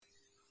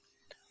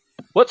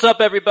What's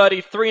up, everybody?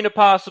 3 and a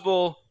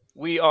Possible.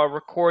 We are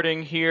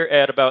recording here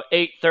at about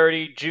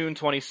 8:30, June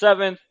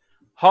 27th.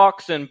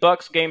 Hawks and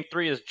Bucks Game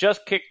 3 has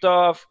just kicked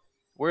off.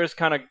 We're just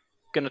kind of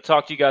going to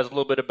talk to you guys a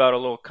little bit about a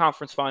little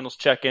conference finals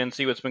check-in,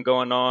 see what's been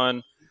going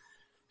on,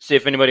 see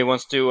if anybody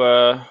wants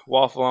to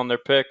waffle on their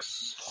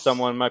picks.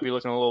 Someone might be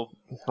looking a little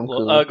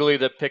ugly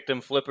that picked them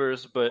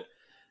flippers, but,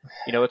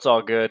 it's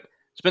all good.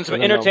 It's been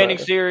some entertaining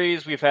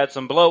series. We've had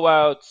some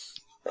blowouts.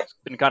 It's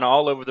been kind of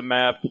all over the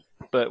map,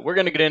 but we're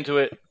going to get into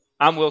it.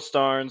 I'm Will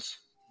Starnes.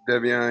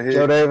 Devion Hicks.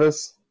 Joe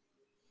Davis.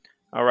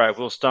 All right,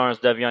 Will Starnes,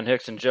 Devion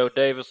Hicks, and Joe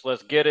Davis.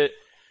 Let's get it.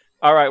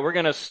 All right, we're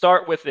going to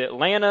start with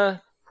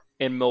Atlanta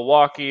and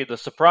Milwaukee. The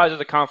surprise of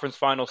the conference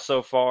finals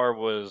so far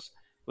was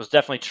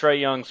definitely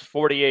Trae Young's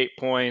 48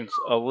 points,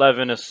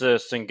 11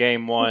 assists in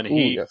Game 1.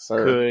 He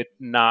could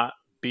not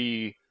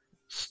be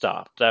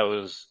stopped. That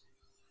was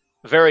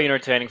very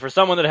entertaining. For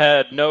someone that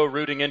had no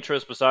rooting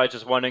interest besides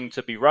just wanting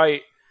to be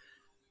right,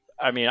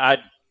 I mean,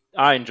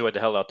 I enjoyed the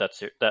hell out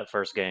that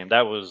first game.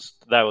 That was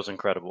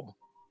incredible.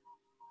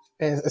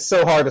 And it's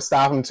so hard to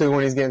stop him too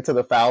when he's getting to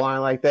the foul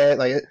line like that.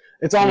 Like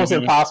it's almost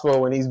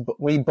impossible when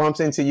he bumps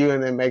into you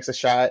and then makes a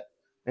shot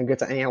and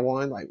gets an and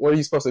one. Like what are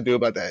you supposed to do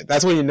about that?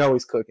 That's when you know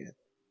he's cooking.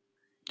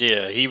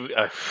 Yeah,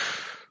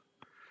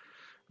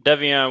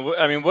 Devion.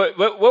 I mean,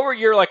 what were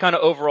your kind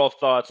of overall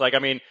thoughts? Like, I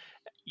mean,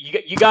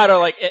 you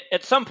gotta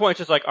at some point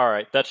just all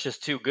right, that's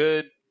just too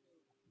good.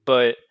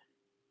 But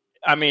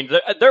I mean,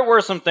 there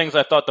were some things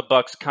I thought the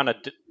Bucks kind of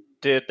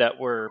did that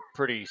were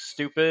pretty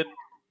stupid,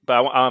 but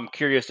I'm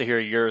curious to hear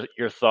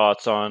your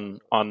thoughts on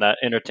that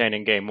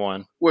entertaining Game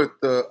 1. With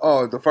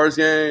the first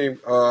game,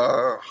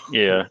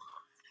 yeah,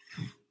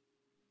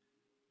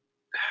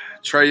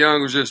 Trae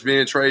Young was just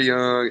being Trae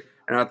Young,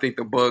 and I think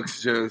the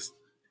Bucks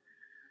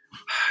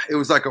it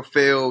was like a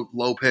failed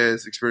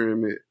Lopez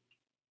experiment.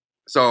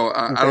 So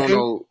I don't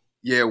know,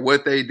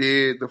 what they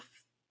did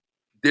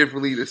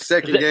differently the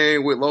second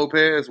game with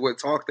Lopez, what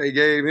talk they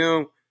gave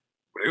him,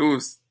 it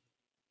was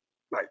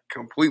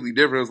completely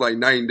different. It was like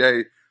night and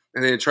day.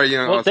 And then Trae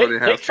Young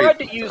they tried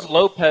to use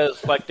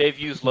Lopez like they've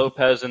used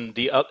Lopez in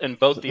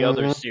both the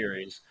other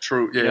series.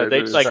 True, yeah.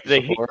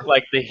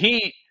 The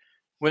Heat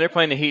when they're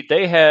playing the Heat,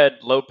 they had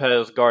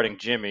Lopez guarding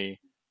Jimmy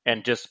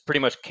and just pretty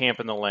much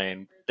camping the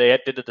lane. They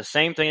did the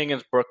same thing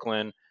against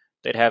Brooklyn.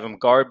 They'd have him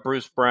guard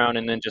Bruce Brown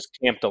and then just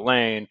camp the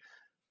lane.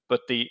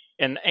 But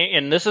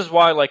and this is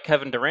why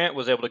Kevin Durant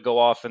was able to go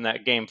off in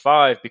that Game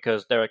 5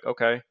 because they're like,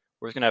 okay,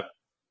 we're just gonna have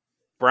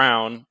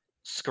Brown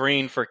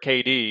screen for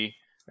KD,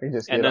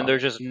 and then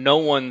there's just no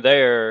one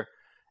there.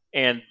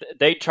 And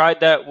they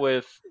tried that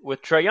with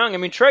Trae Young. I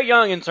mean, Trae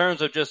Young in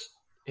terms of just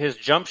his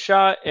jump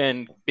shot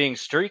and being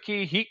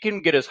streaky, he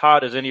can get as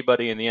hot as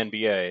anybody in the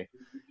NBA.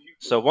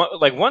 So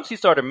once he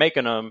started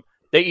making them,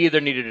 they either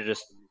needed to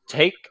just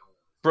take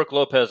Brook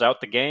Lopez out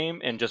the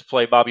game and just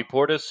play Bobby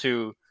Portis,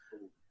 who,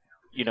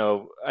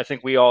 I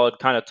think we all had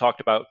kind of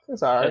talked about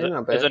as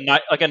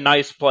a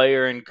nice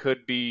player and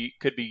could be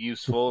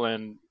useful,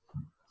 and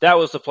that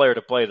was the player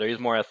to play there. He's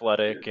more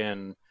athletic,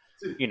 and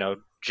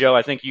Joe,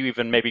 I think you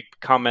even maybe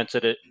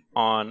commented it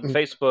on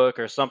Facebook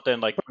or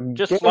something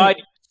just slide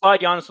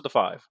Giannis to the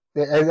 5.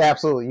 Yeah,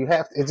 absolutely. You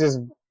have to. It's just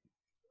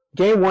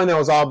Game 1 that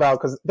was all about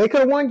because they could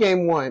have won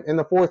Game 1 in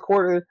the fourth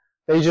quarter.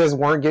 They just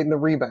weren't getting the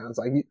rebounds.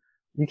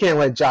 You can't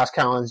let Josh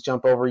Collins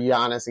jump over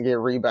Giannis and get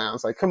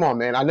rebounds. Come on,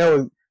 man. I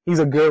know he's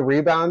a good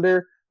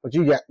rebounder, but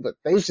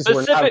they just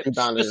were not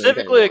rebounders.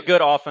 Specifically a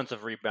good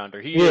offensive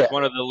rebounder. He is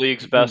one of the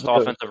league's best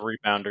offensive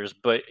rebounders,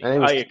 but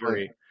I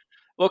agree.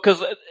 Well,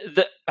 because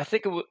I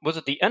think was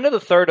it the end of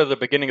the third or the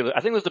beginning of I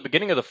think it was the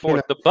beginning of the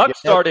fourth. The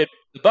Bucks the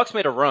Bucks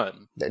made a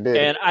run. They did.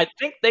 And I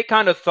think they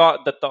kind of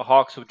thought that the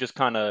Hawks would just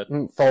kind of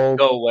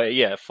go away.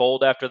 Yeah,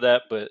 fold after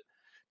that, but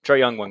Trae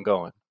Young wasn't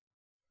going.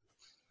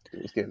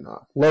 He was getting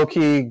off.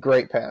 Low-key,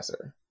 great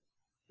passer.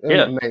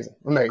 Amazing.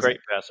 Great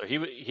passer.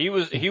 He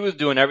was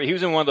doing he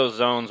was in one of those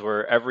zones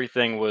where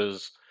everything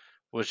was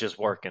just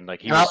working.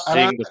 He was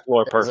seeing the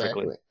floor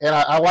perfectly. Exactly. And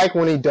I like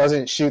when he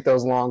doesn't shoot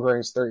those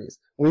long-range threes.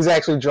 When he's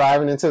actually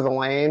driving into the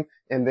lane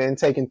and then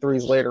taking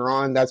threes later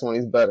on, that's when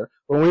he's better.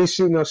 But when he's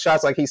shooting those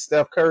shots like he's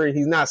Steph Curry,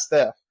 he's not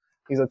Steph.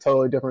 He's a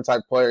totally different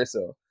type of player.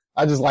 So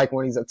I just like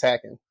when he's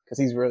attacking because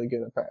he's really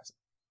good at passing.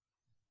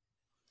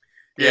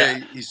 Yeah,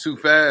 he's too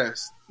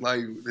fast.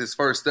 His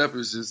first step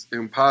is just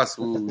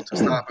impossible to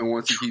stop him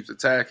once he keeps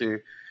attacking.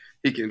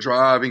 He can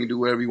drive, he can do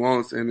whatever he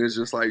wants, and it's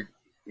just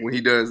when he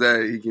does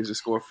that, he can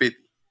just score 50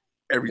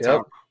 every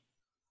time.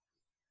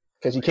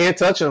 Because you can't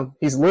touch him.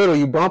 He's little.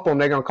 You bump him,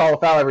 they're going to call a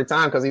foul every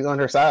time because he's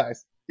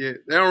undersized. Yeah,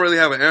 they don't really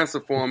have an answer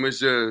for him. It's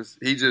just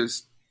he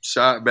just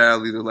shot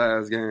badly the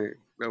last game.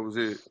 That was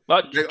it.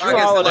 But Drew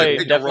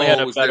Holiday definitely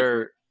had a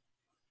better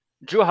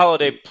 – Drew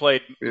Holiday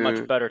played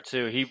much better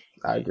too.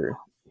 I agree.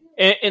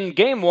 In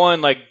Game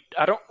 1,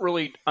 I don't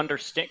really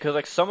understand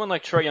because someone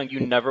like Trae Young, you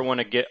never want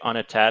to get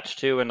unattached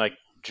to, and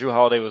Drew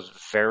Holiday was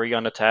very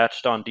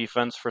unattached on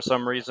defense for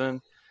some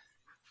reason.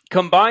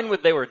 Combined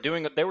with they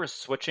were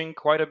switching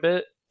quite a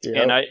bit,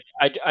 and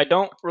I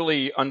don't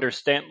really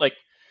understand.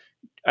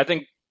 I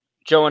think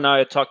Joe and I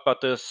had talked about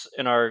this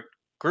in our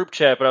group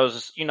chat, but I was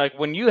just, like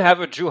when you have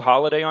a Drew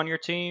Holiday on your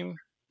team,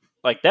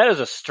 like that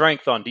is a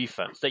strength on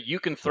defense that you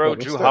can throw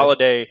Drew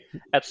Holiday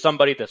at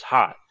somebody that's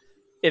hot.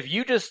 If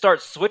you just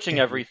start switching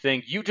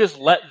everything, you just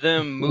let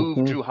them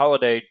move Drew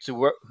Holiday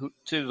to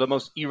the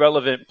most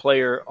irrelevant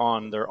player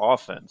on their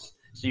offense.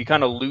 So you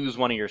kind of lose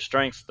one of your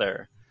strengths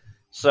there.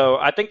 So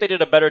I think they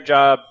did a better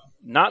job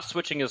not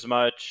switching as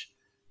much.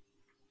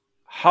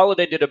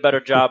 Holiday did a better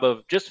job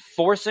of just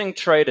forcing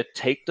Trae to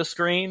take the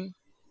screen.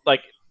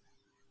 Like,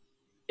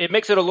 it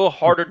makes it a little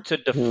harder to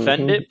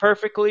defend it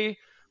perfectly,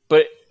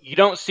 but you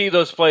don't see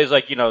those plays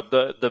like,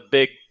 the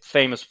big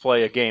famous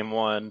play of game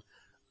one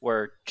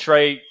where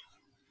Trae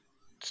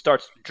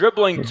starts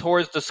dribbling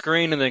towards the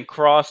screen and then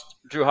crossed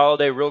Drew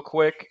Holiday real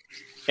quick,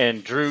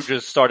 and Drew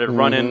just started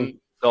running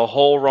the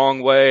whole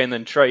wrong way, and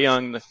then Trae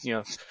Young,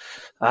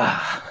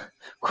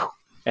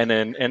 and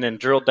then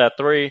drilled that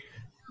three.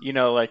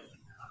 Like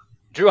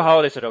Drew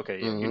Holiday said, "Okay,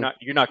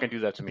 you're not going to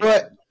do that to me."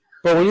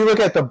 But when you look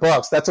at the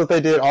Bucks, that's what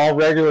they did all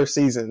regular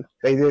season.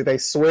 They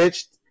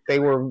switched. They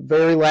were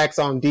very lax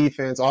on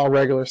defense all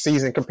regular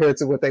season compared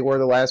to what they were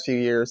the last few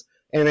years,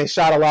 and they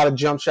shot a lot of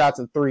jump shots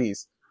and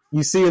threes.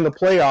 You see in the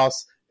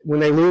playoffs, when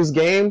they lose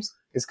games,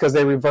 it's because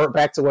they revert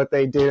back to what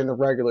they did in the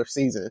regular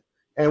season.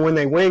 And when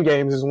they win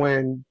games is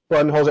when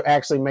Budenholzer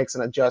actually makes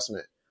an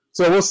adjustment.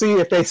 So we'll see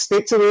if they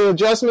stick to the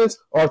adjustments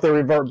or if they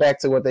revert back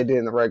to what they did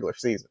in the regular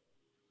season.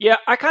 Yeah,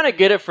 I kind of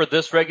get it for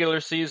this regular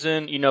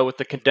season, with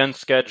the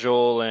condensed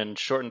schedule and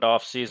shortened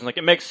off season. Like,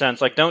 it makes sense.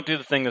 Like, don't do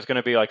the thing that's going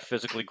to be, like,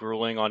 physically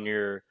grueling on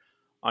your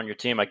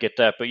team. I get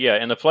that. But,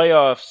 yeah, in the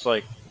playoffs,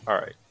 like, all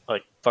right.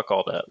 Like, fuck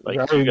all that.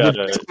 Like, you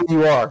gotta...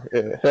 You are.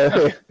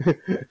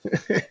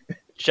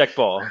 Check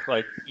ball.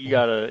 Like, you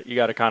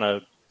gotta kind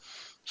of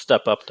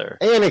step up there.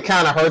 And it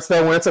kind of hurts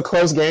that when it's a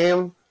close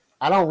game,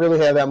 I don't really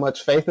have that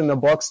much faith in the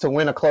Bucks to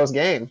win a close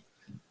game.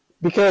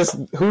 Because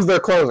who's their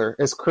closer?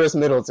 It's Chris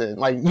Middleton.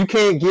 Like, you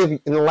can't give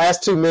in the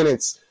last 2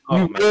 minutes.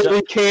 You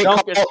really can't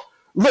call.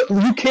 Look,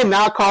 you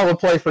cannot call a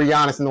play for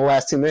Giannis in the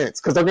last 2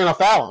 minutes because they're gonna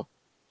foul him.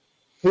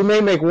 He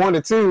may make 1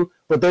 or 2,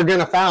 but they're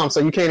gonna foul him,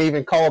 so you can't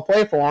even call a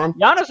play for him.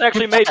 Giannis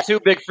actually made 2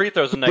 big free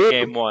throws in that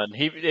game one.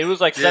 It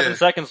was like 7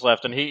 seconds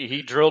left, and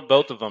he drilled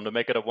both of them to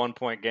make it a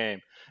 1-point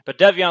game. But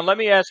Devion, let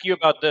me ask you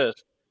about this.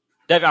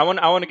 Devion,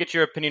 I want to get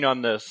your opinion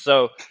on this.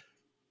 So,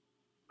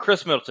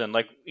 Chris Middleton,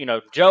 like,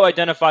 Joe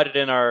identified it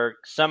in our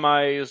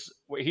semis.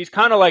 He's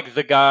kind of like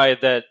the guy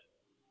that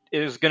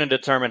is going to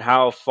determine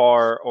how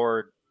far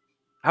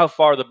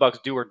the Bucks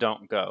do or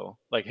don't go.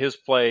 Like, his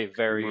play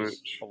varies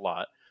a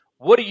lot.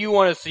 What do you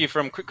want to see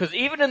from? Because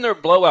even in their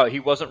blowout, he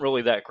wasn't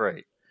really that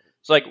great.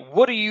 So, like,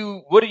 what do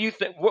you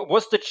think?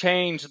 What's the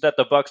change that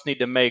the Bucks need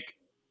to make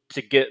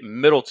to get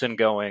Middleton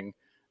going?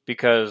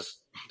 Because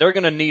they're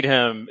going to need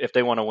him if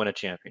they want to win a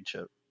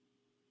championship.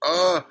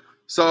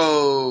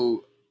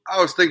 So I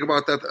was thinking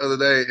about that the other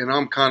day, and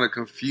I'm kind of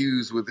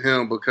confused with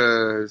him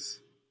because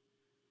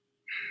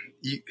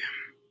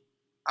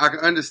I can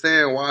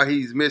understand why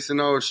he's missing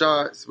those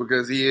shots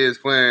because he is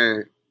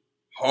playing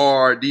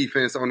hard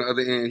defense on the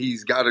other end.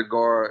 He's got to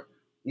guard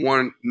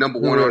number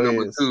one or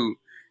number two.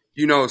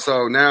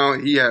 So now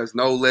he has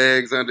no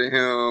legs under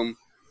him.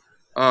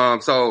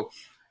 So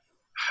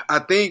I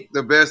think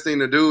the best thing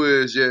to do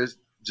is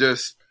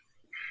just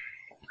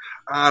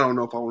I don't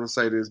know if I want to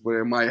say this, but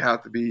it might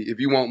have to be if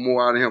you want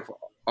more out of him for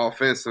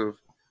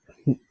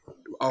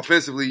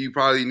offensively, you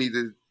probably need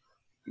to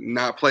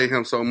not play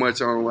him so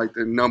much on like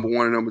the number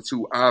 1 and number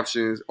 2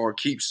 options, or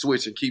keep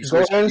switching. Go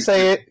ahead and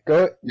say it.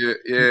 Go.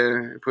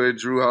 Yeah. Put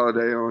Drew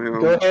Holiday on him.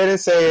 Go ahead and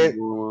say it.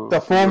 The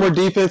former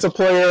defensive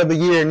player of the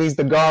year needs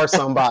to guard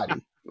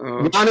somebody.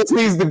 Giannis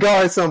needs to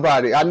guard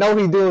somebody. I know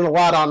he's doing a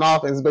lot on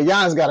offense, but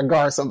Giannis got to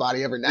guard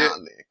somebody every now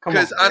and then. Come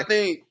on, because I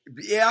think,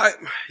 I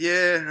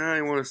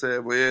didn't want to say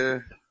it,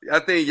 but I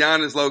think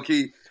Giannis low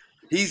key.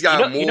 He's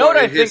got more what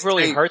I in his think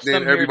really tank hurts than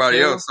them everybody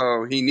here, else,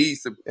 so he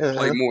needs to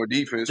play more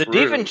defense. The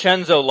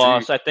DiVincenzo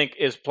loss, I think,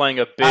 is playing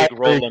a big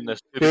role in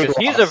this too, because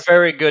he's a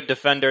very good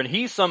defender, and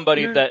he's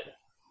somebody that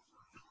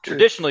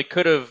traditionally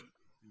could have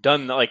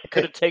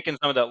taken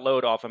some of that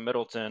load off of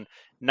Middleton.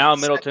 Now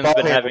Middleton's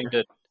been having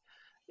to,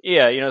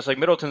 it's like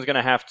Middleton's going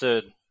to have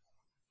to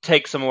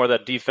take some more of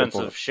that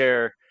defensive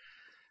share.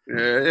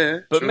 Yeah.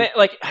 But man,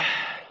 like,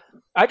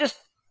 I just.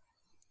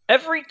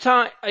 Every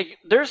time,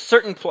 there's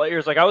certain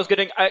players, like I would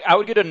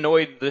get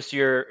annoyed this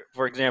year,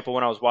 for example,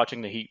 when I was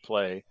watching the Heat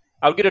play.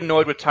 I would get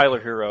annoyed with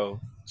Tyler Hero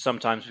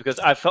sometimes because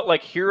I felt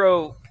like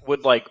Hero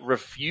would like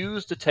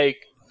refuse to take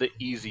the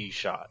easy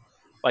shot.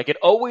 Like it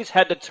always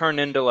had to turn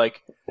into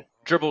like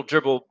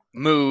dribble,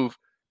 move,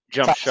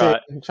 jump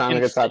shot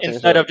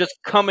instead of just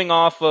coming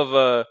off of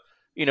a,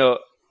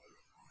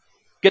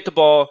 get the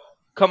ball,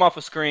 come off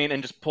a screen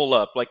and just pull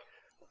up. Like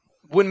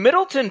when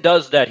Middleton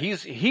does that,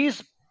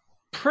 he's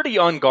pretty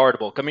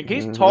unguardable. I mean,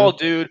 he's a tall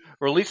dude,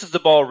 releases the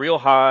ball real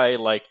high.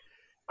 Like,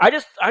 I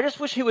just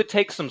wish he would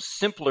take some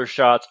simpler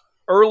shots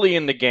early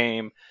in the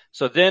game.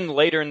 So then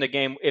later in the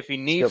game, if he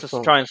needs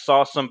to try and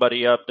saw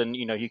somebody up, then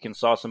he can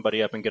saw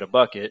somebody up and get a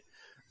bucket.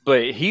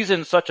 but he's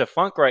in such a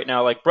funk right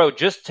now. Like, bro,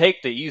 just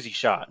take the easy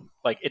shot.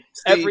 Like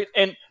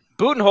and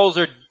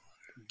Budenholzer,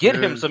 get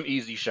him some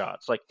easy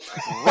shots. Like,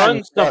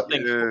 run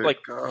something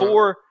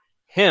for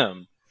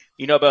him.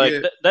 You know, but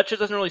like that just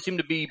doesn't really seem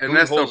to be. And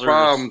that's the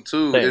problem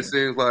too. Thing. It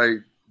seems like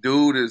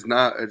dude is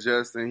not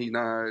adjusting. He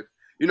not.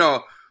 You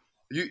know,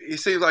 it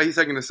seems like he's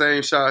taking the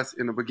same shots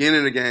in the beginning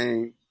of the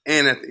game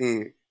and at the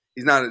end.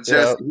 He's not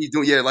adjusting. He's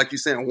doing like you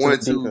saying,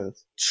 wanted to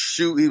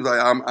shoot. He was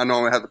like, I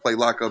know I have to play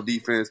lockup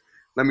defense.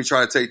 Let me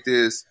try to take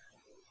this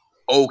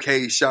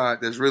okay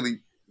shot that's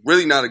really,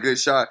 really not a good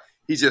shot.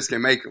 He just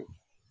can make them.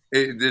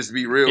 Just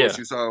be real with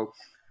you. So.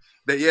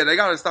 They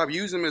got to stop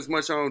using him as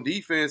much on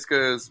defense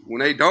because when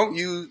they don't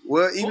use,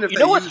 even if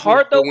they use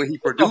him, though, when he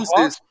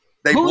produces,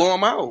 they blow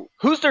him out.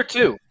 Who's their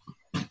two?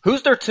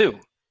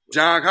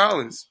 John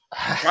Collins,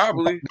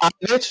 probably.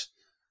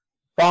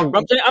 I'm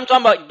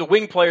talking about the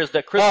wing players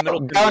that Chris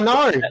Middleton.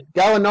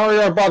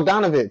 Gallinari or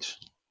Bogdanovich.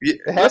 Yeah,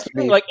 it has to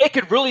be. Like it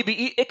could really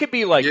be. It could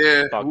be like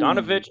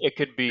Bogdanovich. It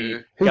could be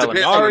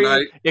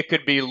Gallinari. It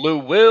could be Lou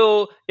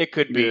Will. It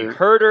could be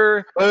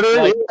Herter.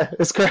 Like,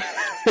 it's crazy.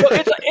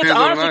 It's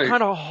honestly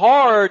kind of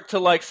hard to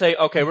like say,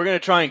 okay, we're gonna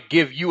try and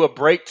give you a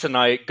break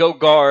tonight. Go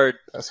guard.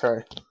 That's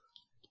right.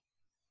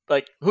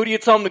 Like, who do you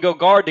tell them to go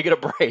guard to get a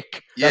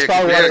break? That's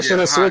probably why they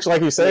shouldn't switch,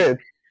 like you said.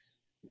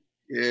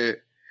 Yeah.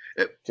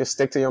 Just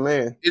stick to your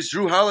man. It's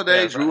Drew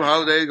Holiday. Drew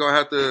Holiday's gonna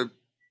have to.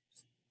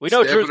 We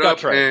know Drew's got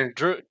Trey.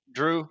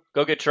 Drew,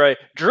 go get Trey.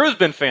 Drew's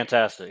been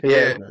fantastic.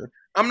 Yeah.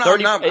 I'm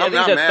not mad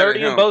at 30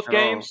 him in both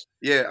games.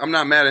 Yeah, I'm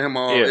not mad at him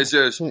all. It's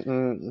just he's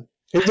more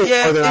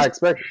than I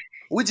expected.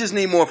 We just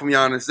need more from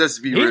Giannis. Let's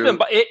be real.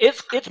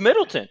 It's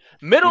Middleton.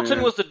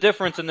 Middleton was the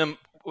difference in them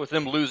with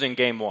them losing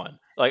game one.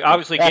 Like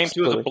obviously game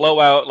two was a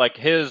blowout. Like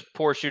his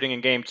poor shooting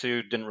in game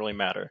two didn't really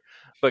matter.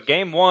 But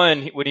game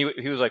one, when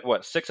he was like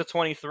 6 of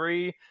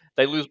 23,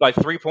 they lose by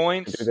 3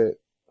 points. Can't do that.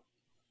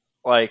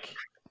 Like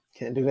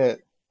can't do that.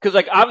 Because,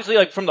 like, obviously,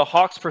 like, from the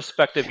Hawks'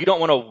 perspective, you don't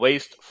want to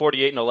waste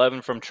 48 and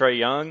 11 from Trae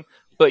Young,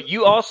 but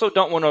you also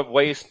don't want to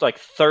waste, like,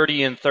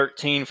 30 and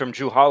 13 from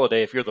Drew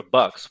Holiday if you're the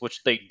Bucks,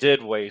 which they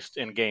did waste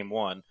in game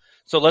one.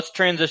 So let's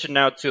transition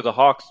now to the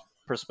Hawks'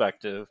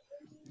 perspective.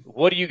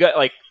 What do you guys,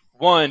 like,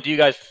 one, do you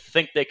guys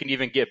think they can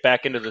even get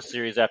back into the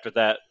series after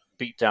that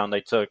beatdown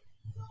they took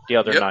the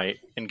other night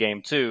in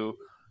game two?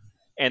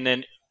 And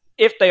then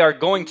if they are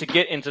going to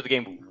get into the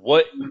game,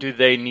 what do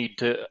they need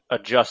to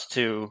adjust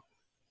to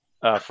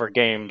for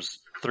games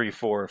 3,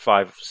 4,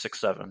 5, 6,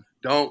 7.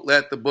 Don't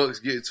let the Bucks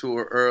get to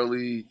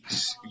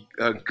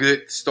a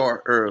good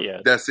start early.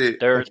 Yeah, that's it.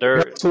 They're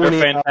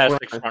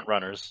fantastic front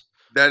runners.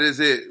 That is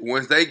it.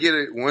 Once they get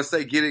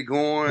it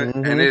going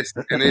and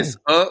it's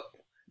up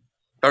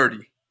 30,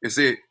 it's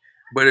it.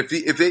 But if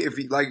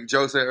he like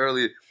Joe said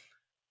earlier,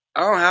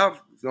 I don't have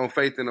no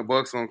faith in the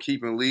Bucks on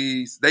keeping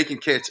leads. They can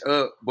catch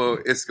up, but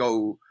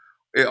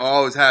it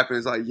always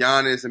happens like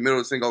Giannis and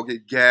Middleton go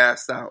get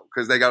gassed out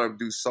because they got to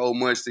do so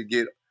much to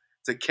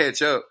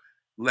catch up.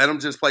 Let them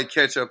just play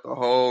catch up the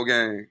whole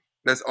game.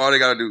 That's all they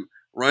got to do.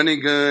 Run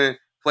and gun,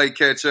 play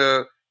catch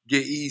up,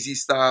 get easy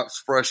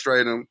stops,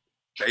 frustrate them.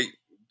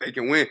 They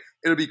can win.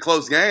 It'll be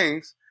close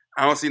games.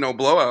 I don't see no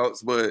blowouts,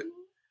 but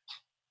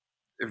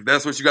if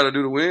that's what you got to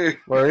do to win,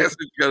 that's what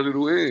you got to do to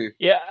win.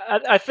 Yeah,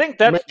 I think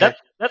that's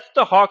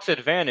the Hawks'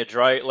 advantage,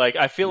 right? Like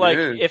I feel like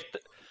if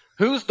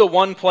who's the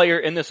one player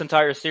in this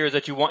entire series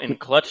that you want in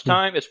clutch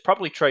time? It's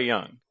probably Trae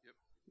Young.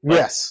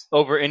 Yes.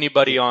 Over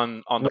anybody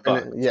on the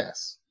Bucks.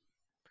 Yes.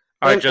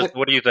 All right, just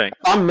what do you think?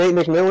 I'm Nate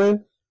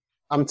McMillan.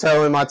 I'm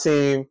telling my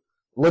team,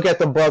 look at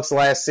the Bucks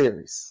last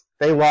series.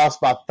 They lost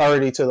by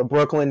 30 to the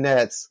Brooklyn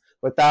Nets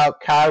without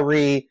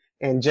Kyrie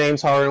and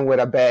James Harden with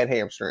a bad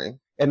hamstring.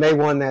 And they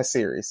won that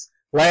series.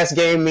 Last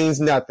game means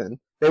nothing.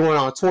 They went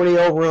on a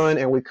 20-0 run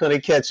and we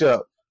couldn't catch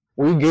up.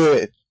 We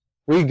good.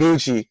 We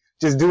Gucci.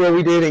 Just do what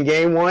we did in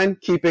game one.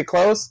 Keep it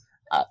close.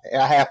 I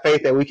have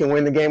faith that we can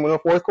win the game in the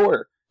fourth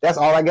quarter. That's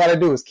all I got to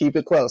do is keep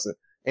it close.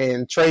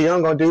 And Trae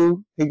Young gonna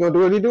do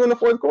what he do in the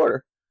fourth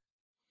quarter.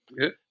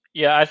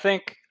 Yeah, I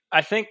think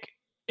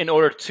in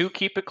order to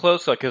keep it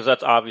close, like because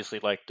that's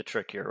obviously like the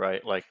trick here,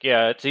 right? Like,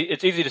 yeah,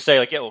 it's easy to say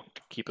like, yeah, we'll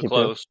keep it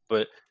close,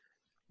 but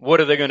what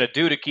are they going to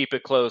do to keep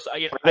it close?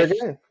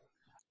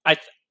 I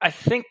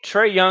think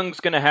Trae Young's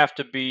going to have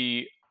to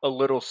be a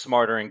little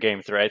smarter in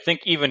game 3. I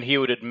think even he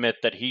would admit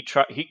that he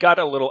got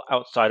a little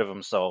outside of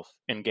himself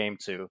in game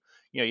 2.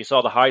 You know, you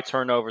saw the high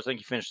turnovers. I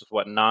think he finished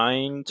with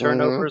 9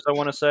 turnovers. I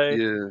want to say,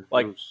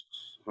 like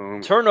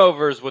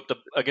turnovers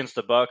against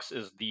the Bucks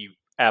is the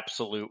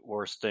absolute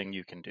worst thing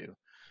you can do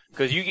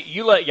because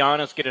you let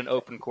Giannis get an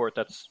open court.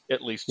 That's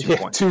at least 2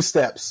 points. 2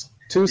 steps.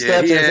 2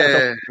 steps.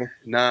 Yeah,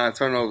 9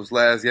 turnovers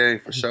last game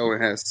for sure,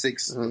 and had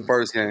 6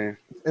 first game.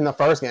 In the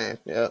first game,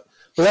 yeah.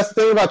 But that's the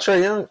thing about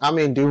Trae Young. I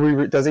mean,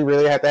 does he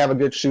really have to have a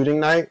good shooting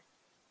night?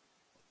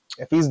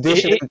 If he's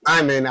dishing and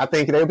timing, I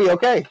think they'll be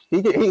okay.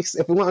 As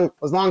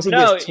long as he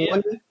gets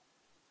 20.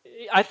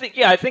 I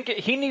think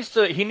he needs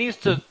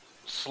to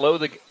slow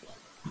the.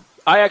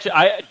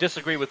 I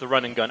disagree with the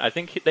run and gun. I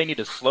think they need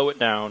to slow it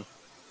down.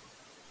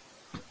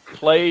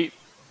 Play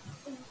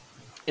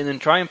and then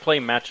try and play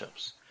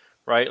matchups,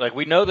 right? Like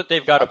we know that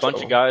they've got a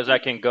bunch of guys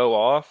that can go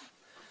off,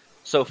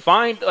 so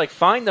find the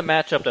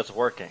matchup that's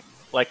working.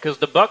 Like because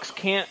the Bucks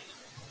can't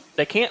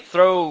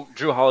throw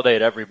Drew Holiday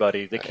at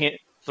everybody. They can't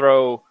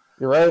throw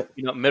You're right.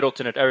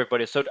 Middleton at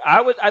everybody. So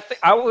I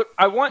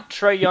want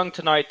Trae Young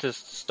tonight to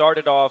start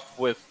it off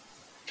with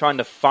trying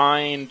to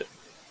find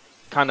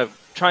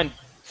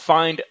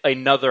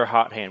another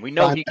hot hand. We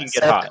know he can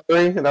get hot.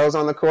 That was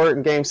on the court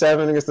in Game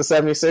 7 against the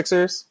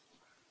 76ers.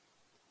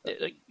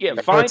 Yeah,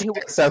 find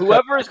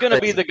whoever is going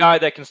to be the guy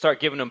that can start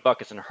giving them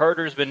buckets. And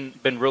Herter's been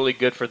really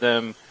good for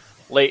them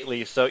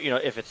lately. So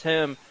if it's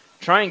him,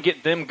 try and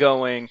get them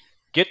going.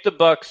 Get the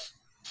Bucks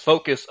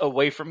focus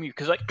away from you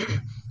because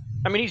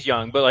I mean he's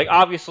young, but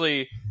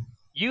obviously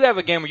you have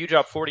a game where you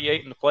drop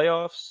 48 in the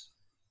playoffs.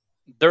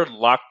 They're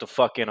locked the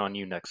fuck in on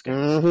you next game.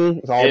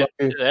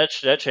 Mm-hmm. That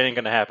shit ain't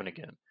going to happen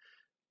again.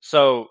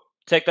 So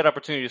take that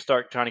opportunity to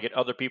start trying to get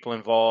other people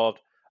involved.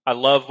 I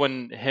love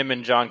when him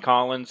and John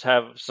Collins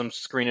have some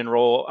screen and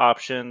roll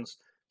options.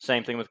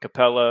 Same thing with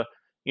Capella.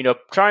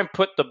 Try and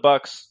put the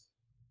Bucks'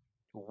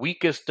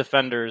 weakest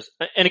defenders.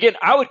 And again,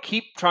 I would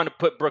keep trying to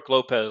put Brook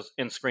Lopez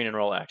in screen and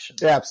roll action.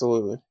 Yeah,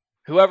 absolutely.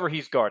 Whoever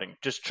he's guarding,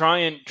 just try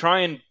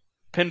and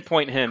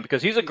pinpoint him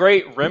because he's a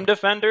great rim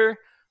defender.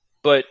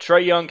 But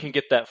Trae Young can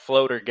get that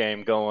floater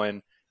game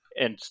going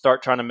and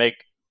start trying to make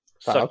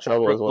Brook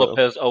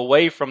Lopez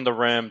away from the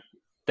rim.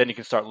 Then you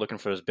can start looking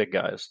for those big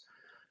guys.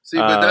 See,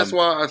 but that's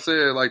why I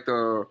said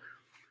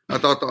I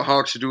thought the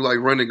Hawks should do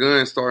run and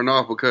gun starting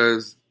off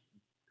because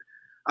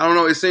I don't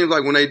know. It seems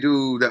like when they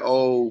do the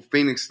old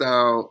Phoenix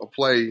style of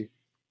play,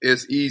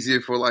 it's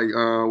easier for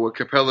with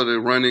Capella to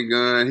run and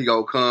gun. He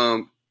go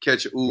come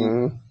catch a oop.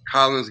 Mm-hmm.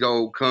 Collins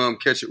go come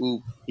catch a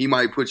oop. He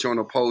might put you on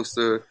a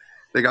poster.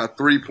 They got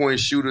 3-point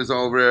shooters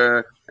over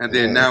there, and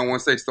then now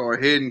once they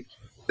start hitting,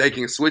 they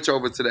can switch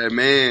over to that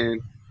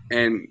man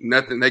and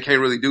nothing. They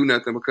can't really do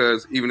nothing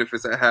because even if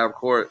it's at half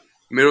court.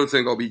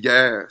 Middleton gonna be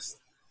gassed.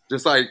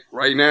 Just like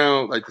right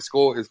now, the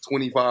score is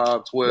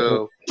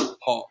 25-12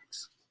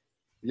 Hawks.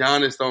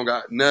 Giannis don't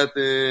got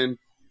nothing.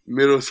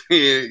 Middleton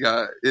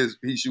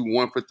he shoot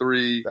 1 for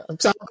 3.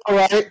 Sounds all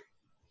right.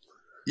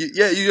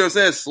 Yeah, you know what I'm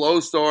saying? Slow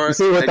start. You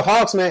see with the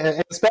Hawks, man,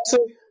 and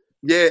especially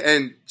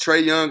and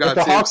Trae Young got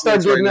if the Hawks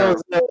start getting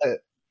those.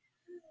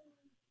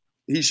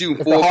 He's shooting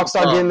if 4. The Hawks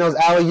start getting those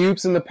alley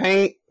oops in the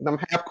paint, them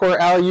half court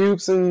alley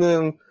oops and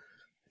them.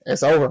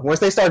 It's over.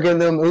 Once they start getting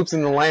them oops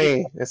in the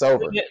lane, it's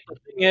over. The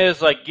thing is,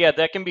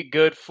 that can be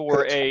good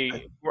for a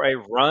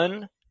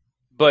run,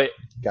 but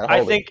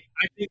I think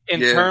in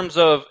terms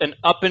of an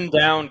up and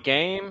down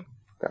game,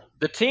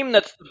 the team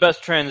that's the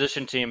best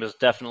transition team is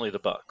definitely the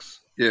Bucks.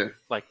 Yeah,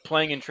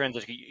 playing in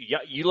transition,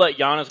 you let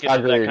Giannis get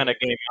into that kind of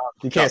game,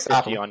 you can't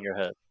stop him on your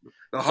head.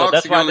 The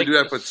Hawks can only do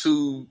that for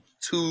two.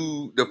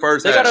 The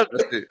first half.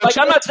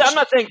 I'm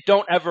not saying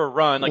don't ever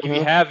run. If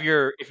you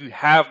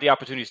have the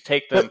opportunities,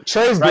 take them. But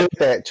Trey's good at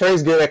that.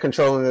 Trey's good at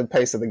controlling the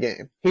pace of the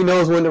game. He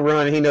knows when to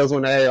run. And he knows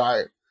when to all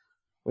right.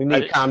 We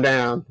need to calm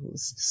down,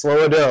 slow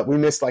it up. We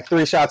missed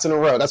 3 shots in a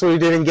row. That's what he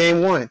did in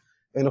Game 1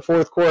 in the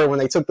fourth quarter when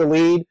they took the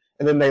lead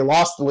and then they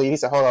lost the lead. He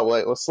said, "Hold on,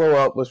 wait, let's slow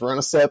up. Let's run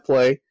a set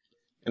play,"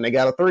 and they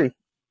got a 3.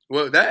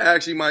 Well, that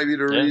actually might be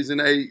the reason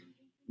they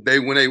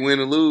when they win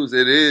or lose,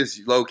 it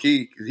is low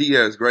key because he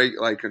has great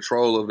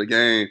control of the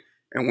game,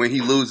 and when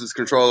he loses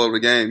control of the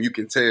game, you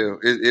can tell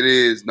it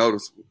is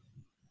noticeable.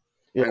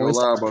 Yeah, when he's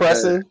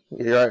pressing,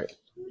 you're right.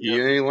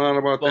 You ain't lying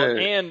about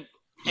that.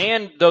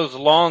 And those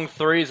long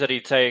threes that he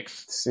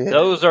takes,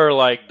 those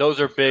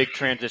are big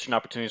transition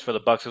opportunities for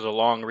the Bucks. Those are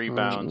long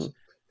rebounds.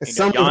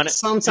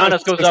 Sometimes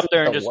Giannis goes up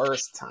there and just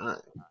worst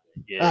time.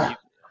 Yeah.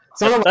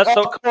 Come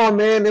on,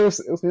 man! It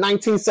was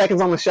 19 seconds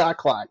on the shot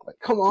clock.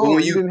 Come on, but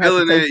when you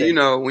feeling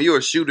it, when you're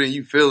a shooter and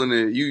you feeling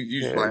it,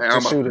 you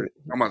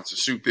I'm about to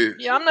shoot this.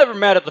 Yeah, I'm never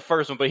mad at the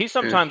first one, but he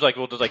sometimes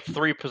will do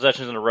 3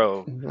 possessions in a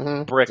row,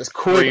 brick just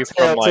 3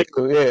 from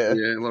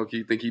low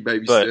key think he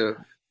baby still.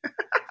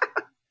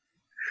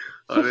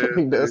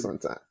 He does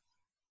sometimes.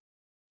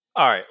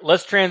 All right,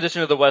 let's transition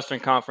to the Western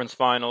Conference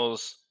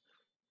Finals.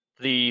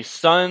 The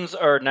Suns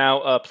are now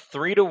up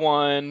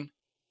 3-1.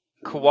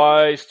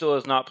 Kawhi still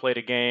has not played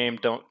a game.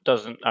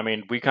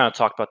 We kind of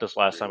talked about this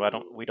last time.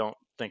 We don't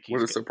think he's.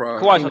 What a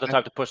surprise! Kawhi's not the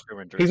type to push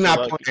through injury. He's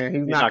not playing.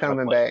 He's not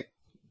coming back.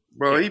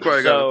 Bro, he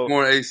probably got a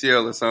torn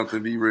ACL or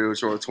something. Be real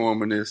short, torn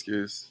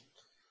meniscus.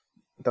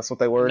 That's what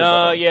they were.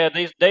 No, yeah,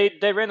 they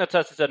ran the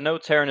test and said no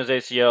tear in his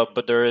ACL,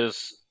 but there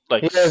is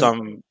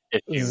some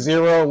issue.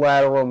 0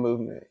 lateral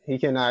movement. He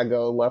cannot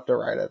go left or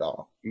right at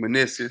all.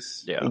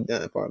 Meniscus. Yeah, he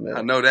done it for a minute.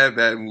 I know that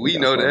bad. We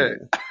know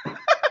that.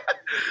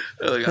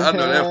 I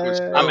know that for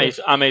sure.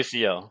 I'm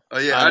ACL. Oh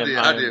yeah,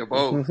 I did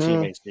both.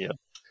 Team ACL.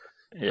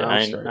 Yeah,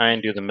 I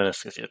ain't do the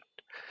meniscus yet.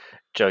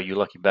 Joe, you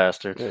lucky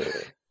bastard.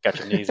 Got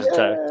your knees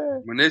intact.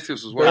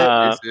 Meniscus was worse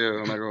than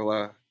ACL. I'm not gonna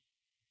lie.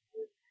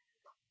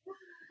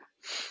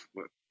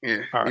 But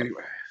yeah. Right.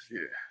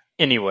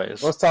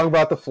 Anyways, let's talk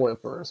about the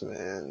flippers,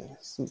 man.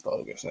 Some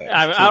bogus.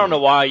 I don't know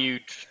why you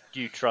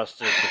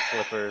trusted the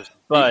Clippers,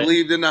 but you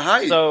believed in the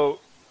hype.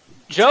 So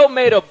Joe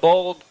made a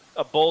bold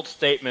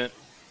statement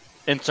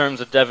in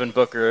terms of Devin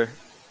Booker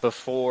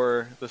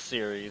before the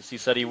series. He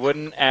said he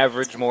wouldn't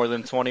average more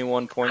than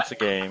 21 points a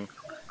game.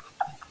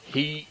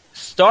 He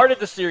started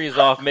the series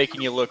off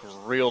making you look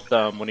real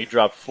dumb when he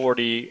dropped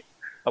 40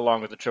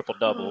 along with a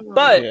triple-double.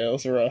 But Yeah, it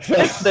was rough.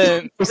 since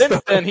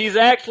then, he's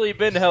actually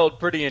been held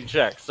pretty in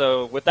check.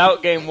 So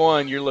without Game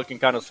 1, you're looking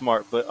kind of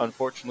smart. But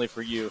unfortunately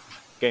for you,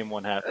 Game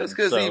 1 happened. That's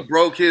because he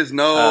broke his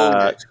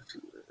nose.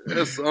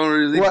 That's the only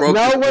reason he broke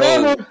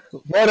his nose.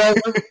 Whatever.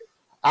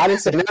 I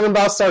didn't say nothing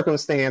about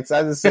circumstance.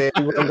 I just said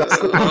he wasn't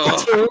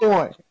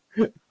going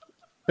to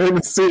in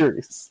the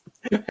series.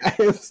 I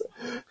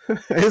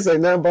didn't say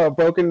nothing about a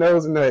broken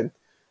nose or nothing.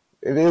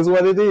 It is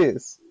what it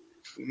is.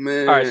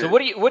 Man. All right, so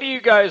what do you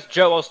guys,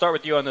 Joe, I'll start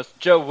with you on this.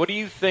 Joe, what do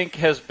you think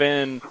has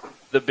been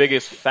the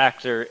biggest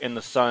factor in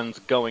the Suns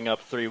going up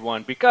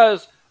 3-1?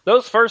 Because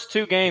those first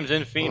 2 games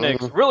in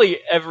Phoenix, really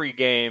every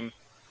game,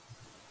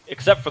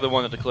 except for the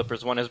one that the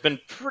Clippers won, has been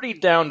pretty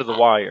down to the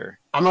wire.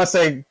 I'm going to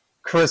say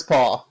Chris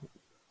Paul.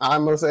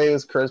 I'm going to say it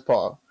was Chris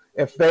Paul.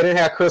 If they didn't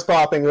have Chris Paul,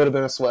 I think it would have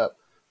been a sweep.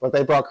 But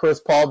they brought Chris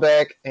Paul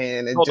back,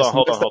 and it messed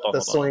up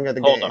the swing of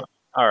the game.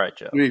 All right,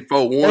 Joe. You mean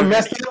 4-1? It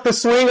messed up the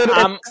swing of the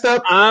game.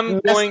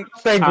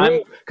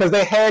 Because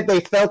they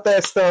felt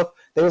that stuff.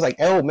 They was like,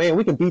 oh, man,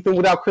 we can beat them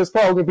without Chris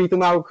Paul. We can beat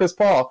them out with Chris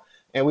Paul.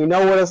 And we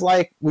know what it's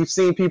like. We've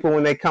seen people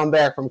when they come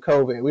back from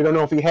COVID. We don't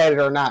know if he had it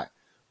or not,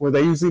 where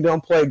they usually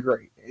don't play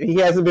great. He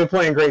hasn't been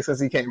playing great since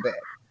he came back.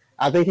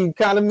 I think he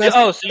kind of messed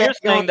up. Oh, so you're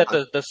saying that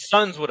the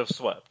Suns would have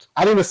swept?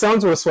 I think the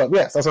Suns would have swept.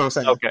 Yes, that's what I'm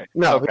saying. Okay.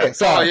 No, okay.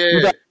 Sorry. Oh,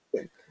 yeah.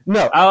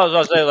 No. I was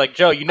going to say, like,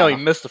 Joe, you know he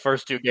missed the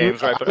first 2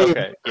 games, right? But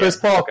okay. Chris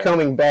Paul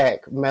coming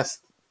back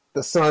messed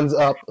the Suns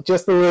up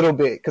just a little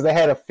bit because they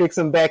had to fix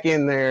him back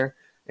in there,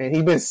 and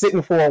he'd been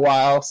sitting for a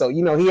while, so,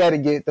 he had to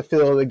get the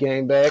feel of the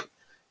game back.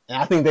 And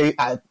I think it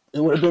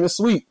would have been a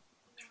sweep.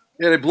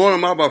 Yeah, they blowing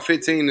him out by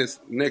 15 this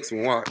next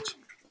one. Watch.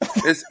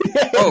 It's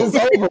over.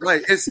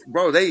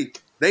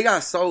 They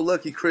got so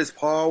lucky Chris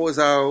Paul was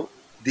out.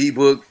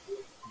 D-Book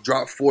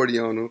dropped 40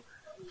 on him.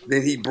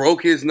 Then he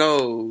broke his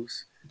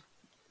nose.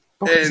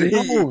 And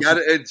he got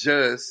to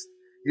adjust.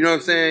 You know what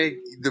I'm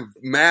saying? The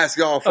mask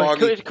all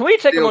foggy. Can we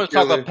take a moment to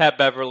talk about Pat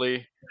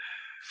Beverly?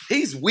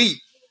 He's weak.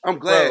 I'm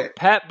glad. Bro,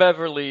 Pat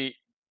Beverly,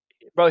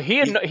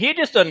 he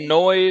just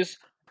annoys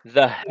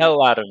the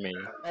hell out of me.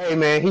 Hey,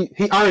 man, he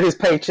earned his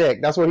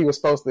paycheck. That's what he was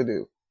supposed to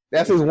do.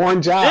 That's his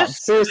one job.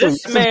 Seriously.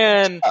 This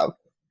man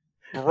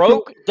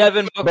broke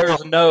Devin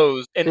Booker's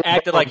nose and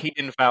acted like he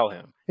didn't foul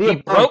him. He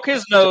broke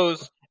his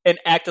nose and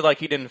acted like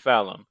he didn't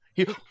foul him.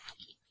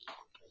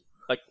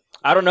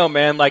 I don't know,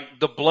 man. Like,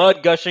 the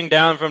blood gushing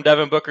down from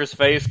Devin Booker's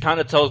face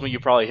kind of tells me you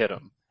probably hit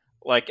him.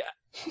 Like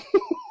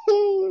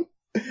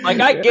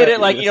I get it.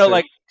 Like,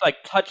 like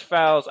touch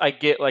fouls. I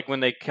get, like, when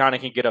they kind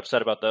of can get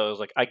upset about those.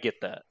 Like, I get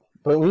that.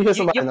 But when you hit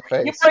somebody in the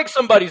face, you break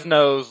somebody's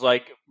nose,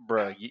 like,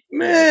 bro.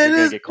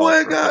 This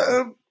boy got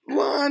a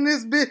line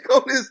this big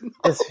on his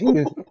nose.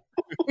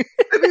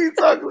 And he's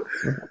talking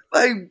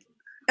like,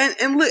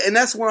 and look, and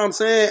that's what I'm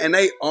saying. And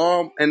they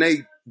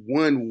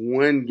won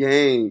one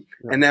game,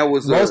 and that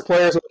was most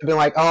players would have been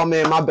like, "Oh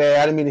man, my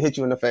bad. I didn't mean to hit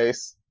you in the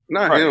face."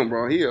 Not him,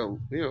 bro. He'll.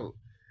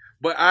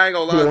 But I ain't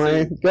gonna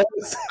lie to you.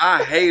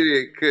 I hate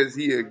it because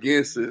he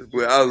against us,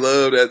 but I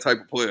love that type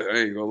of player. I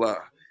ain't gonna lie.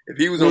 If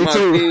he was on my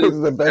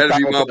team, that'd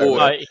be my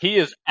boy. He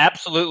is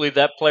absolutely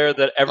that player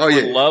that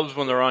everyone loves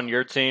when they're on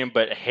your team,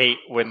 but hate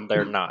when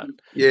they're not.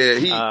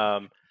 Yeah,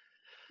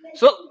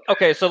 So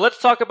let's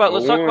talk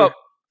about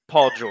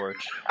Paul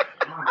George.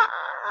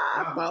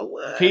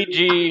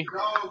 PG,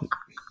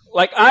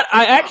 like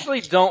I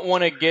actually don't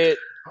want to get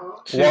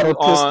too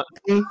on.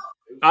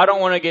 I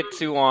don't want to get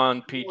too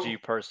on PG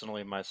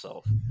personally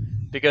myself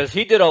because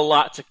he did a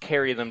lot to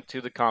carry them to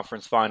the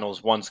conference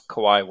finals once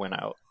Kawhi went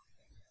out,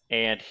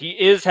 and he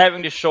is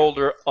having to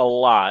shoulder a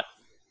lot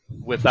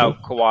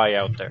without Kawhi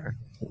out there.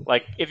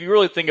 Like, if you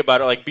really think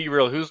about it, like, be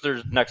real, who's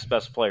their next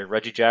best player?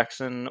 Reggie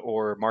Jackson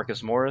or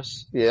Marcus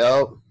Morris?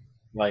 Yep.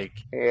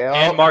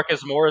 And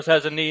Marcus Morris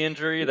has a knee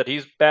injury that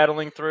he's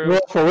battling through.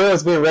 Well, for real,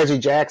 it's been Reggie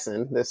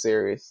Jackson this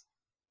series.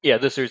 Yeah,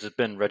 this series has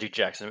been Reggie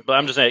Jackson. But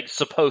I'm just saying, it's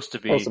supposed to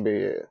be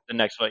the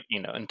next,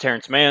 and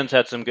Terrence Mann's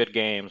had some good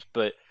games.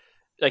 But,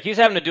 like, he's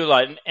having to do a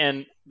lot.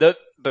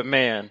 But,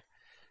 man,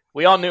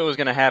 we all knew it was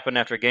going to happen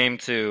after Game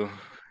 2.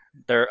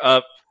 They're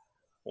up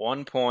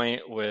 1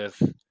 point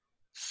with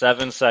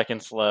 7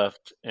 seconds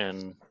left,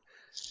 and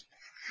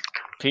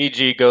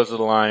PG goes to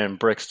the line and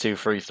bricks 2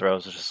 free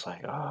throws. It's just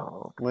like,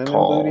 oh,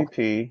 Paul. Booty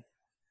P.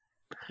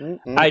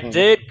 I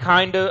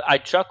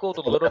chuckled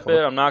a little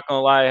bit. I'm not going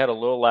to lie. I had a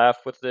little laugh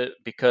with it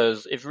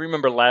because if you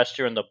remember last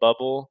year in the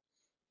bubble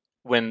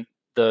when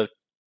I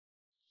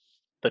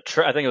think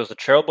it was the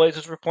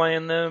Trailblazers were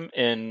playing them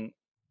and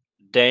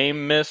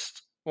Dame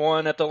missed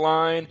one at the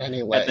line.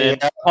 Anyway, and then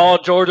Paul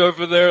George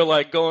over there,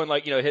 like, going,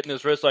 like, hitting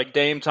his wrist like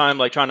Dame time,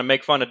 like, trying to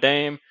make fun of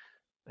Dame.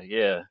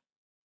 Yeah.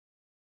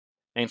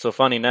 Ain't so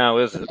funny now,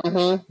 is it?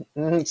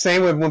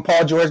 Same with when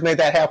Paul George made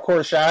that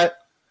half-court shot.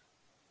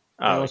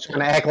 I was trying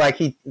to act like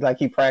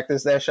he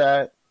practiced that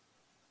shot.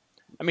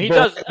 I mean, he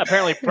does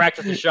apparently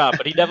practice the shot,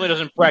 but he definitely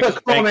doesn't practice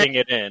banking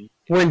it in.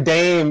 When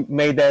Dame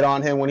made that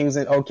on him when he was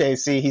in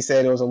OKC, he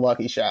said it was a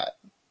lucky shot.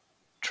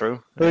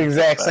 True. The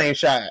exact same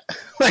shot.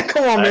 Like,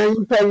 come on, man,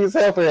 you pay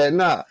yourself for that.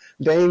 Nah,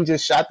 Dame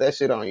just shot that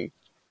shit on you.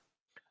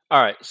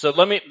 All right, so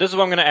this is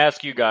what I'm going to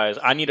ask you guys.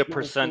 I need a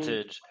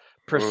percentage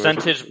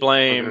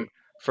blame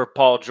for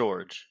Paul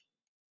George.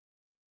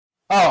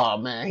 Oh,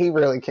 man, he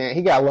really can't.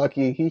 He got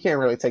lucky. He can't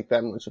really take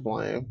that much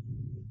blame.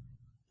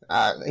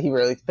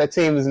 That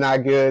team is not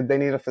good. They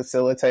need a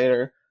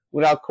facilitator.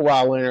 Without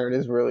Kawhi Leonard,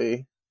 there's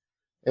really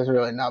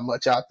not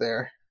much out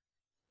there.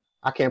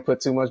 I can't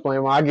put too much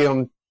blame on. I give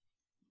him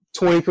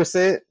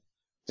 20%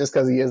 just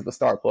because he is the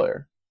star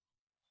player.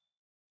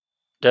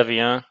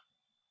 Devian?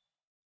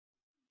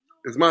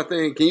 It's my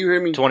thing. Can you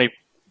hear me? 20.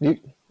 Yes,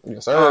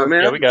 sir.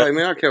 Man, yeah, we got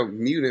man, I kept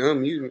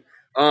unmuting.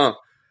 I'm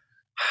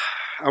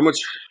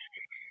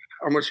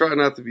gonna try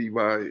not to be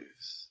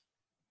biased.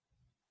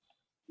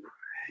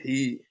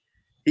 He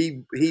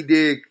did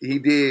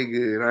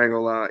good. I ain't gonna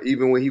lie.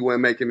 Even when he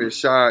wasn't making his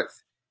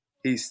shots,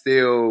 he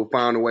still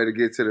found a way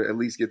to at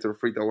least get to the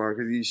free throw line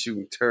because he's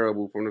shooting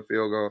terrible from the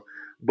field goal.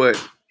 But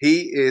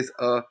he is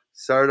a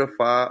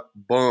certified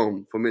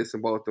bum for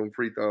missing both them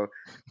free throws.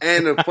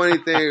 And the funny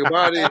thing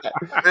about it,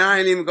 and I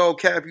ain't even gonna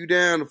cap you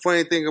down. The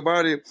funny thing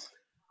about it,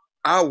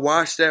 I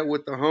watched that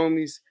with the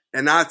homies,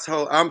 and I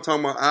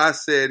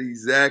said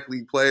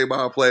exactly play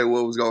by play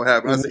what was gonna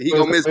happen. I said he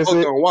gonna miss both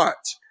on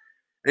watch,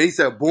 and he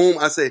said boom.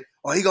 I said,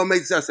 oh, he gonna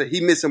make this. I said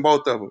he missing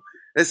both of them.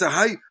 They said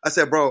how? I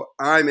said, bro,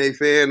 I'm a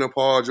fan of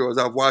Paul George.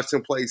 I've watched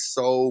him play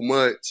so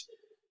much.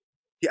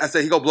 I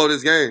said he gonna blow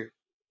this game.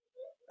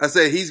 I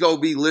said he's gonna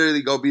be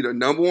the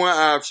number one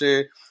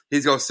option.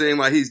 He's gonna seem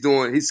like he's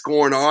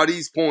scoring all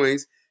these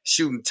points,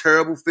 shooting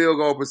terrible field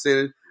goal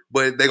percentage,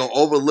 but they gonna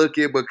overlook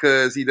it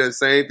because he does the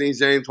same things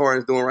James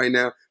Harden's doing right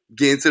now,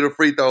 getting to the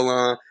free throw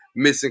line,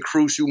 missing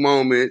crucial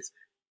moments.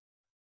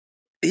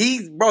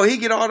 He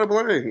get all the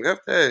blame. F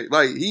that.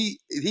 Like he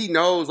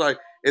knows like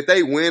if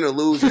they win or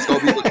lose, it's gonna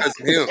be because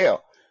of him. Yeah.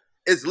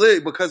 It's literally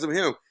because of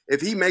him.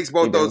 If he makes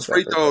both those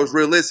free throws,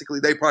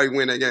 realistically, they probably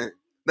win that game.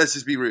 Let's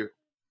just be real.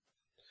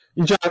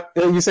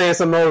 You saying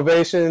some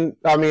motivation?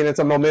 I mean, it's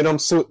a momentum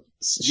shift.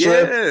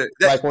 Yeah,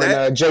 like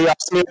when J.R.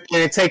 Smith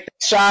didn't take the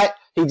shot,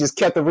 he just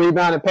kept the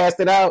rebound and passed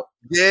it out.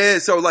 Yeah,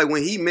 so like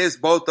when he missed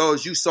both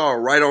those, you saw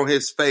right on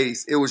his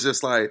face. It was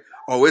just like,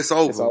 oh, it's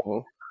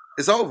over.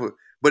 It's over.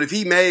 But if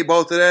he made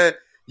both of that,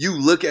 you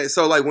look at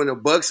like when the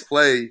Bucks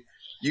play,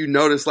 you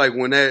notice like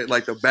when that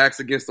like the back's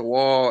against the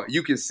wall,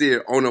 you can see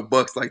it on the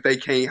Bucks like they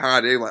can't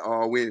hide it. They're like,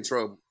 oh, we're in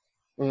trouble.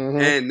 Mm-hmm.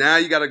 And now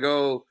you got to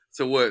go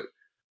to what?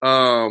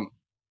 You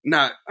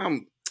got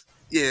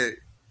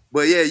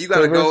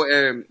to go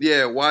and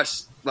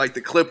watch like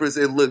the Clippers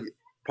and look.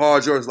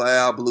 Paul George's like,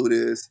 I blew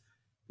this.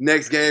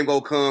 Next game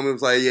go come. It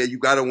was like, yeah, you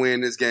got to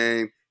win this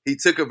game. He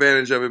took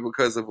advantage of it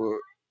because of a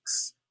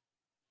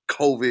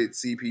COVID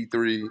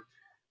CP3.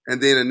 And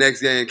then the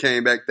next game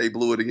came back, they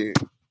blew it again.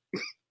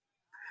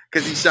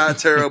 Because he shot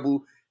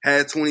terrible,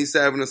 had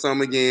 27 or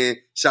something again,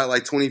 shot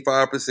like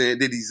 25%, did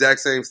the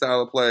exact same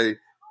style of play.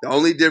 The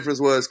only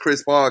difference was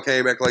Chris Paul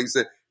came back, like you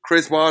said.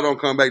 Chris Paul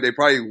don't come back, they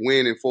probably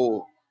win in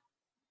full.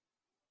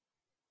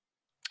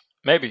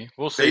 Maybe.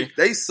 We'll see.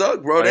 They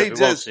suck, bro. They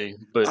just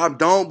I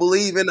don't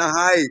believe in the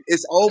hype.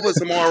 It's over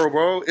tomorrow,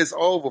 bro. It's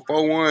over.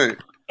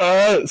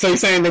 4-1. So you're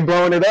saying they're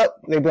blowing it up?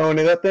 They blowing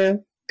it up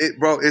then?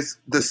 It's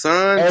the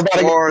Suns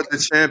are the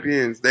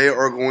champions. They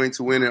are going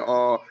to win it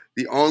all.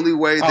 The only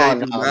way they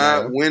do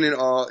not win it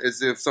all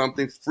is if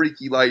something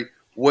freaky like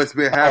what's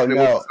been happening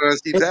with the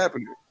Suns keeps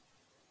happening.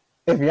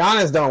 If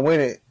Giannis don't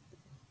win it,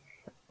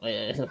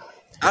 Giannis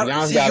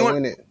got to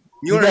win it.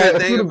 You know the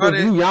thing about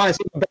it? Giannis,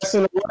 you're the best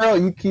in the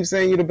world. You keep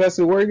saying you're the best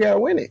in the world. You got to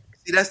win it.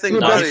 See, that's the thing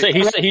about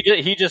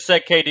it. He just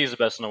said KD's the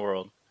best in the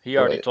world. He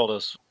already told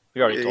us.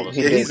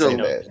 He's a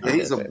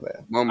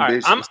mom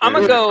bitch. I'm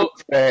gonna go.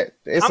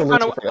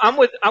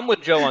 I'm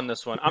with Joe on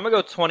this one. I'm gonna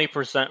go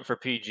 20% for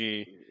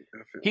PG.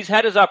 He's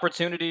had his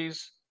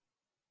opportunities,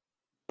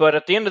 but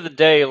at the end of the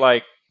day,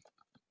 like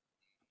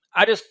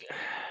I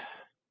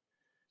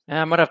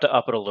might have to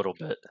up it a little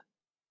bit.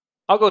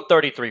 I'll go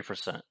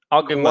 33%.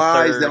 I'll give him a third.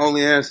 Why is the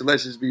only answer?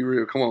 Let's just be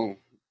real. Come on.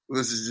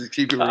 Let's just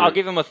keep it real. I'll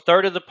give him a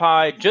third of the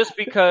pie just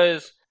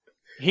because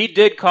he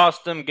did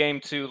cost them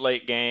game 2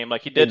 late game.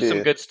 Like he did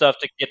some good stuff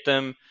to get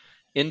them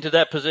into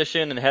that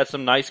position and had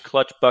some nice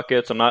clutch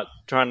buckets. I'm not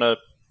trying to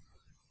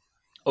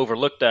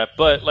overlook that.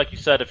 But like you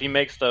said, if he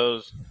makes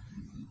those,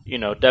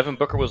 Devin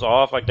Booker was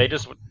off. Like they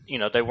just,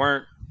 they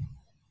weren't,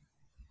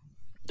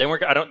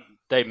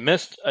 they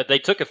missed, they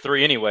took a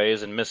 3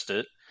 anyways and missed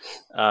it.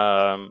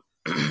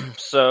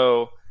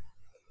 So,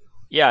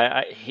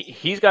 yeah,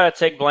 he's got to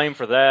take blame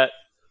for that.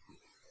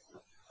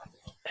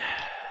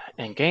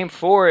 And game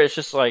 4, it's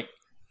just like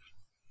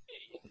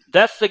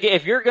that's the game.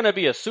 If you're going to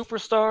be a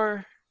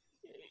superstar,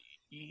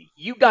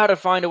 you got to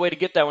find a way to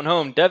get that one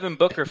home. Devin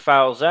Booker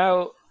fouls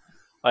out.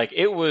 Like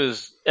it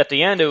was at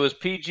the end, it was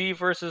PG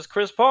versus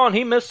Chris Paul, and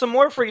he missed some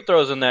more free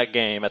throws in that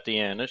game at the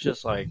end. It's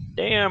just like,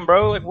 damn,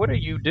 bro, like what are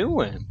you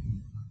doing?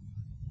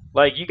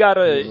 Like you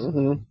gotta,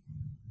 Mm-hmm.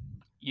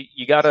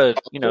 you gotta,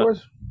 you know.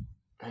 George?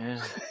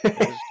 Yeah,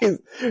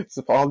 It's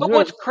Paul but George.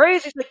 what's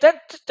crazy is like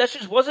that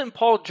just wasn't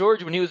Paul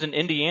George when he was in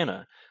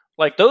Indiana.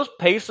 Like those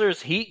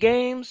Pacers Heat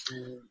games,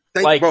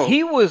 Bro,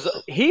 he was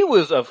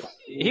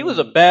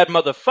a bad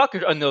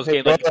motherfucker in those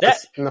games. Like that,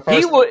 In the first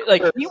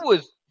he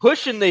was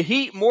pushing the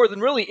Heat more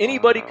than really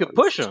anybody could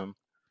push him.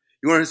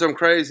 You want to hear something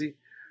crazy?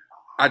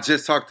 I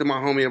just talked to my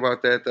homie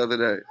about that the other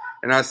day,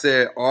 and I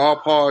said all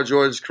Paul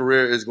George's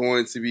career is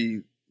going to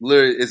be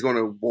literally is going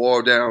to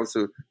boil down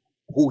to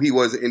who he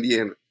was in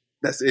Indiana.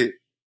 That's it.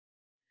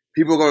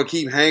 People are going to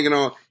keep hanging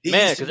on.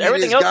 Man, because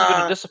everything else has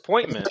been a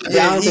disappointment.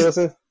 Yeah,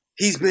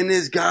 he's been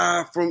this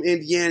guy from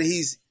Indiana.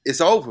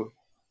 It's over.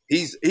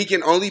 He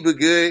can only be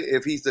good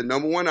if he's the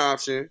number one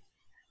option.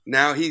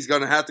 Now he's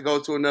going to have to go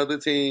to another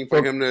team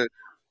for him to,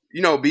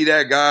 be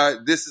that guy.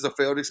 This is a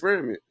failed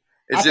experiment.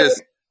 It's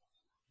just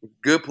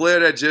good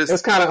player that just.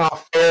 It's kind of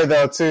unfair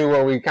though too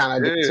what we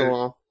kind of did to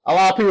him. A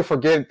lot of people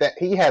forget that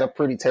he had a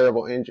pretty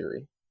terrible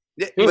injury.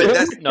 Yeah, but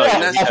that's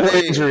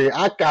the injury.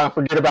 I kind of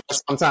forget about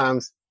it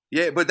sometimes.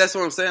 Yeah, but that's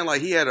what I'm saying.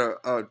 Like he had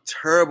a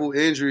terrible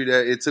injury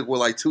that it took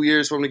 2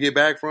 years for him to get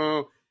back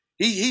from.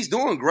 He's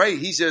doing great.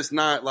 He's just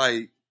not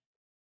Paul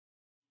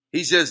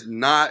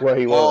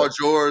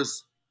George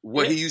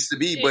he used to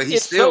be. But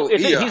he's still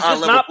he's a high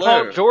level not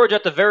player. Paul George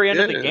at the very end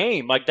of the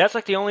game. Like that's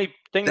like the only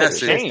thing that's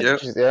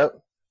changed.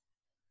 Yep.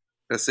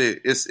 That's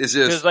it. It's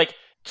just because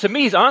to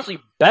me he's honestly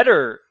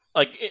better.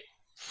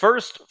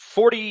 First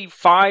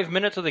 45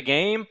 minutes of the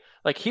game,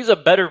 he's a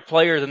better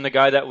player than the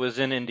guy that was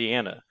in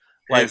Indiana.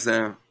 Hands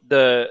down.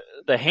 The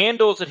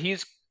handles that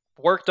he's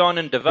worked on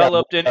and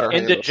developed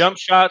into jump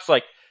shots,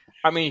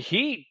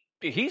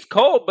 he's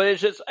cold, but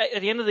it's just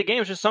at the end of the game,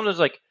 it's just something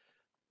that's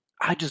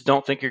I just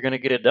don't think you're going to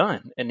get it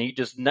done, and he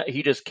just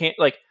can't.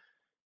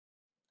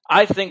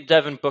 I think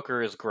Devin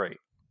Booker is great.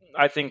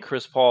 I think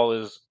Chris Paul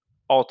is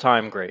all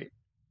time great,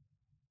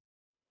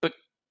 but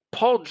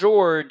Paul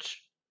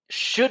George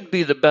should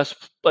be the best.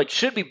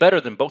 Should be better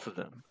than both of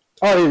them.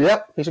 Oh,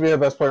 yep, he should be the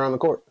best player on the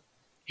court.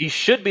 He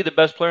should be the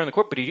best player on the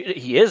court, but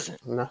he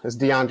isn't. No, it's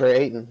DeAndre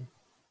Ayton.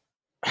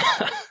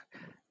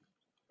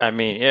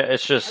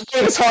 It's just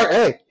it's hard.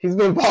 Hey, he's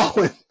been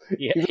balling.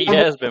 He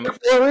has been for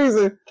a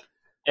reason.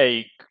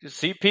 Hey,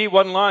 CP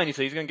one line. He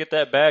said he's going to get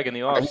that bag in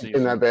the offseason.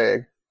 In that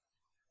bag.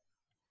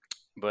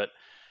 But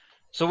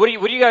so what do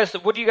you guys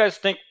think what do you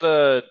think?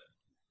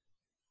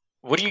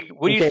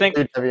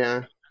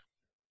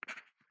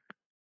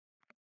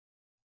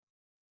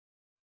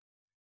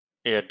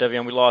 Yeah,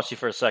 Devion, we lost you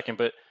for a second,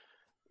 but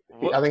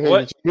I think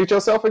you mute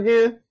yourself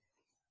again.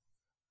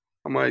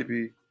 I might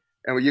be.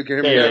 And you can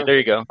hear me. Yeah, there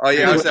you go. Oh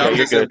yeah, I'm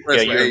just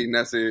impressed with Aiden.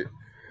 That's it.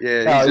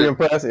 Yeah, you're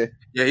impressive.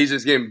 Yeah, he's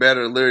just getting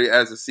better literally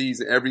as the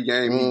season. Every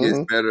game he gets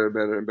better and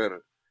better and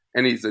better,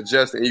 and he's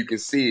adjusting. You can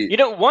see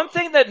it. One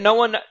thing that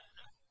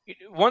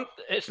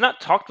it's not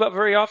talked about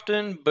very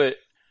often, but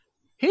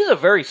he's a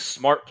very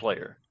smart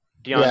player,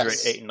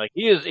 DeAndre Ayton.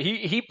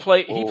 He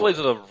plays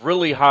with a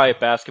really high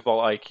basketball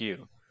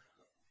IQ.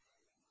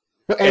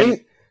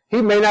 And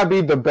he may not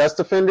be the best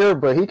defender,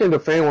 but he can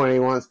defend when he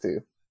wants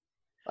to.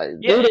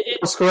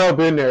 Scrub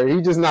in there.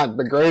 He's just not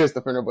the greatest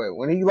defender, but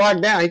when he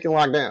locked down, he can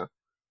lock down.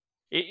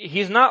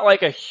 He's not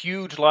a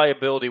huge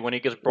liability when he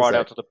gets brought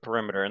out to the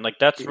perimeter, and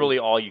that's really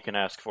all you can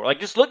ask for.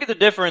 Just look at the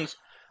difference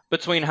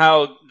between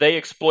how they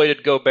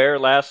exploited Gobert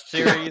last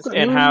series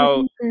and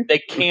how they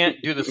can't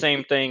do the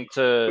same thing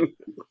to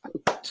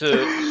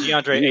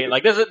DeAndre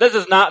Ayton. This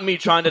is not me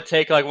trying to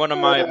take one of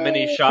my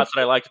many shots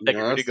that I like to take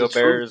at Rudy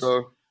Gobert's.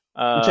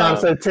 You trying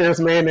to say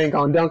Terrence Mann ain't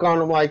gonna dunk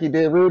on him like he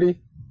did Rudy?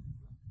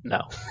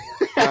 No.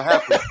 Not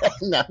happening.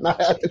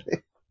 Not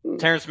happening.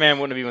 Terrence Mann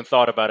wouldn't have even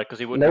thought about it because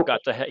he wouldn't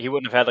have he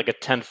wouldn't have had a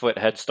 10-foot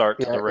head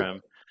start to the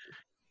rim.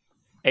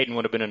 Ayton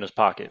would have been in his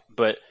pocket,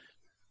 but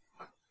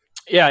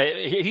yeah,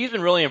 he's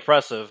been really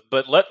impressive.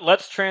 But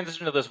let's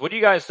transition to this. What do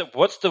you guys?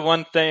 What's the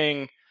one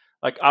thing?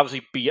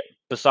 Obviously,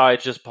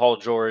 besides just Paul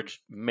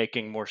George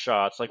making more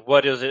shots,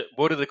 what is it?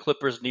 What do the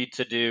Clippers need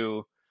to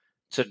do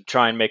to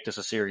try and make this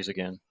a series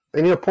again?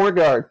 They need a point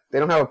guard. They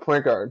don't have a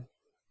point guard.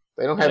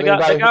 They don't have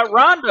anybody. They got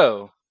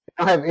Rondo.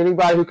 They don't have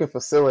anybody who can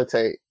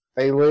facilitate.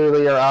 They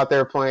literally are out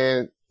there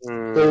playing. They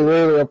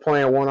literally are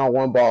playing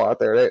one-on-one ball out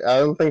there. I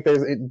don't think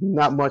there's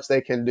not much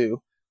they can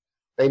do.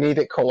 They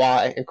needed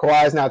Kawhi, and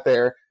Kawhi's not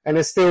there. And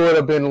it still would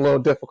have been a little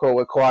difficult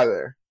with Kawhi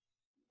there.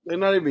 They're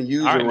not even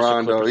using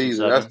Rondo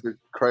either. That's the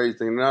crazy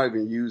thing. They're not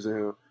even using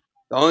him.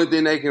 The only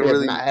thing they can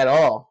really... Not at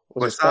all.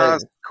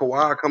 Besides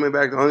Kawhi coming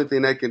back, the only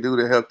thing they can do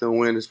to help them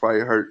win is probably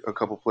hurt a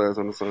couple players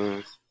on the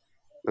Suns.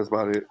 That's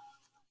about it.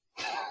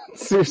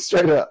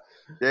 Straight up.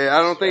 Yeah,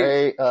 I don't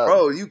think...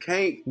 bro, you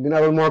can't...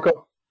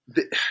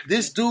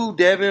 This dude,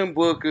 Devin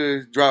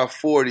Booker, dropped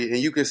 40, and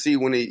you can see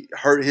when he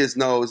hurt his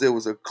nose, it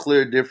was a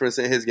clear difference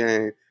in his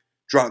game.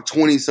 Dropped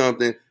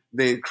 20-something.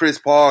 Then Chris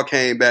Paul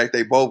came back.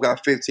 They both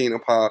got 15 a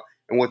pop.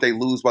 And what they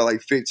lose by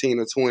 15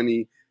 or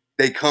 20,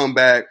 they come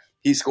back.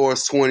 He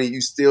scores 20. You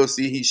still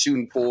see he's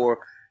shooting poor.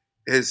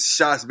 His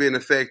shots being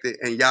affected,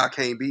 and y'all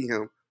can't beat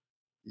him.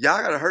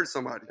 y'all gotta hurt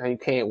somebody. And you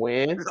can't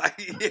win. Like,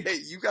 yeah,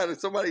 you gotta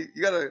send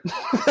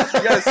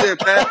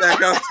Pat back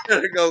out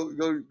there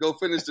to go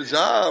finish the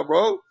job,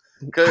 bro.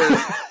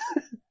 Because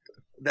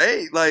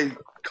they like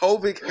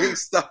COVID can't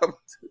stop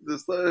the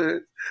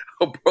Suns.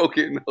 A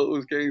broken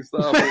nose can't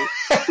stop it.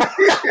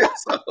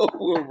 It's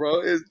over,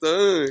 bro. It's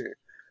done.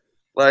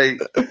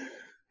 Like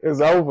it's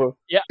over.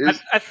 Yeah,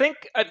 I think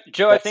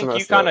Joe. I think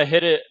you kind of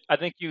hit it. I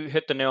think you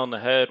hit the nail on the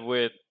head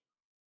with.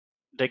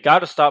 They got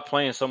to stop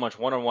playing so much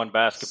one-on-one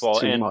basketball.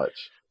 It's too much.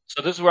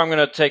 So this is where I'm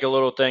going to take a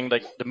little thing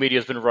like the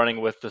media's been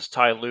running with this.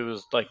 Ty Lue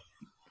is like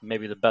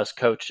maybe the best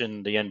coach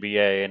in the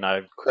NBA, and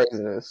I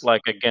craziness.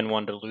 Like again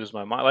wanted to lose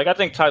my mind. Like I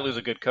think Ty Lue's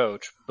a good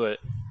coach, but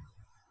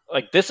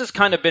like this has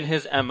kind of been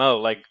his MO.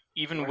 Like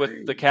even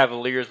with the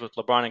Cavaliers with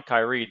LeBron and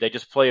Kyrie, they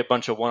just play a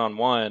bunch of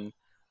one-on-one.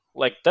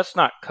 Like that's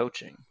not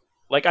coaching.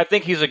 Like I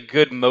think he's a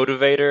good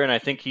motivator, and I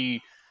think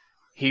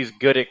he's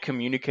good at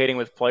communicating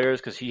with players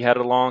because he had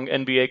a long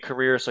NBA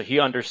career, so he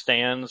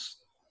understands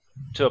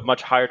to a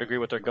much higher degree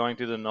what they're going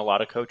through than a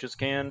lot of coaches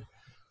can.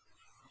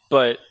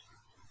 But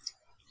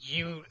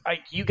you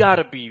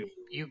gotta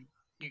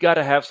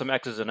have some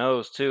X's and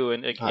O's too,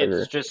 and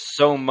it's just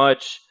so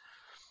much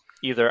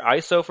either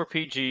ISO for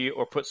PG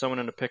or put someone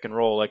in a pick and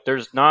roll. Like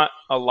there's not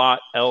a lot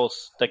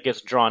else that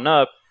gets drawn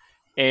up,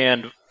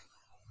 and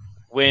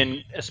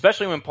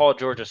especially when Paul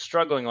George is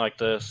struggling like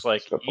this,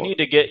 like you need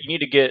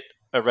to get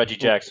a Reggie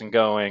Jackson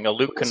going, a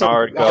Luke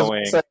Kennard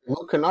going.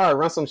 Luke Kennard,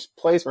 run some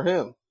plays for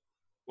him.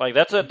 Like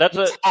that's a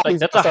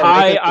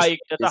high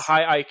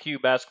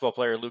IQ basketball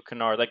player, Luke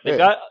Kennard. Like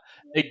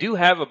they do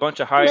have a bunch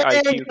of high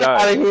IQ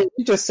guys. You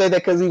just say that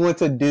because he went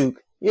to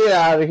Duke. Get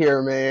out of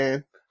here,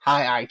 man.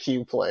 High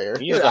IQ player.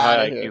 He is a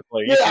high IQ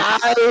player. Get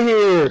out of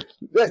here.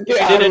 He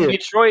did in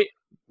Detroit.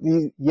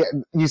 You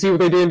see what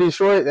they did in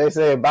Detroit? They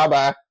said bye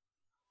bye.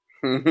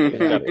 He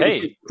got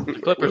paid. The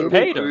Clippers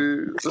paid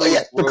him.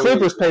 The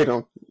Clippers paid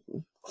him.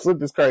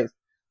 Clippers crazy.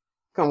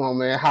 Come on,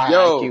 man. High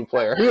IQ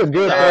player. He's a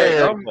good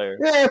player.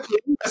 Yeah,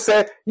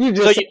 you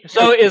just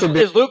so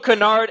is Luke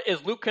Kennard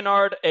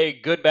a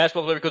good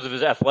basketball player because of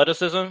his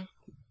athleticism?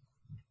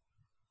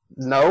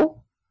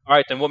 No. All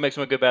right, then what makes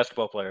him a good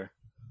basketball player?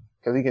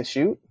 Because he can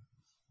shoot.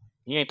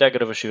 He ain't that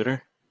good of a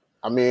shooter.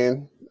 I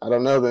mean, I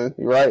don't know. Then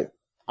you're right.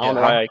 I don't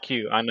know. High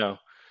IQ. I know.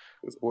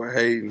 This boy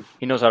hating.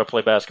 He knows how to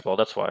play basketball.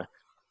 That's why.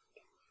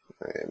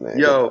 Man,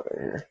 yo,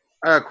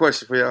 I got a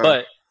question for y'all.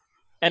 But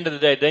end of the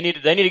day, they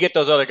need to get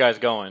those other guys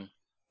going.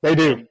 They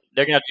do. And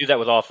they're gonna have to do that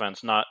with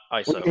offense, not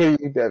ISO. We can hear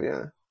you,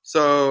 Devion.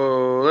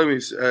 So let me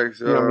ask.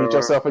 You gonna mute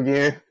yourself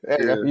again?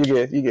 Yeah.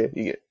 You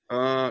get.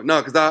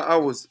 No, because I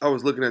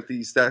was looking at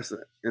these stats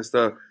and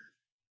stuff.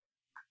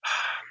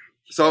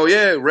 So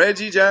yeah,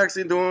 Reggie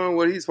Jackson doing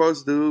what he's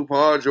supposed to do.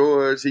 Paul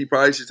George, he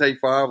probably should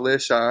take 5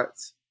 less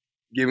shots,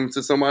 give them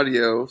to somebody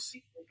else,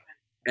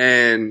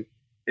 and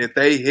if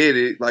they hit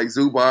it like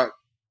Zubac,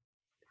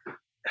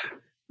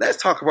 let's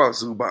talk about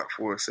Zubac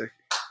for a second.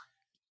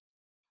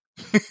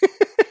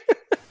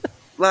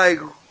 Like,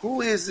 who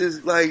is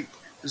this? Like,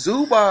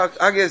 Zubac,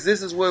 I guess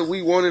this is what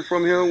we wanted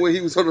from him when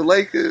he was on the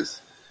Lakers.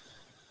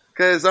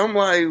 Because I'm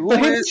like, who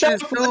is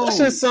this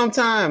dude?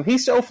 Sometimes. He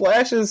show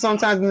flashes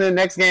sometimes in the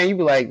next game. You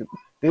be like,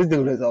 this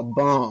dude is a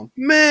bum.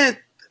 Man,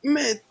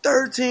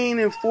 13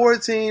 and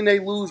 14, they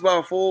lose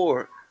by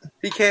 4.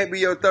 He can't be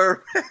your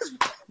third best.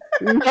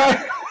 Real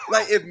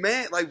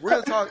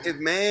talk,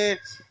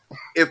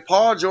 if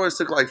Paul George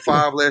took like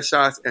 5 less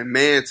shots and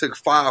Man took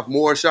 5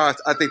 more shots,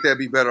 I think that'd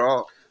be better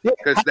off. Yeah,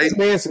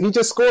 he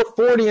just scored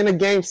 40 in a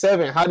game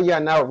 7. How do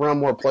y'all not run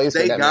more plays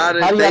for that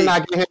man? How do y'all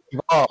not get him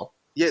involved?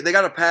 Yeah, they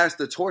got to pass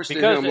the torch to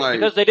him.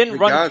 Because they didn't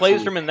run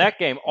plays from him in that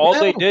game. All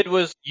they did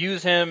was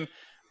use him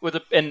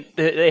and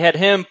they had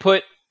him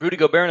put Rudy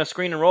Gobert in a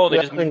screen and roll. They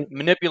just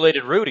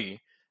manipulated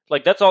Rudy.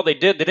 Like, that's all they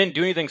did. They didn't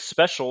do anything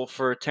special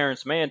for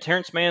Terrence Mann.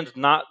 Terrence Mann's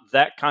not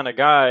that kind of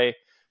guy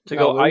to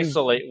go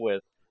isolate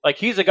with. Like,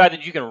 he's a guy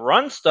that you can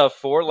run stuff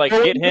for. Like,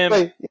 get him.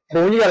 But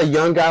when you got a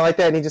young guy like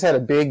that and he just had a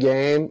big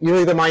game, you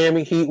know, the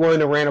Miami Heat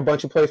won and ran a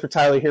bunch of plays for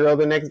Tyler Hero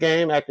the next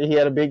game after he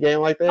had a big game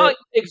like that.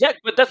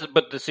 Exactly.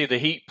 But to see the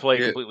Heat play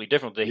completely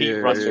different. The Heat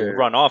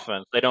run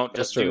offense. They don't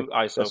just do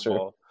ISO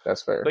ball.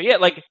 That's fair. But yeah,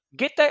 like,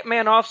 get that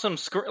man off some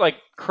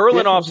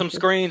curling off some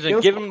screens and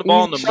give him the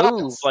ball on the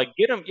move. Like,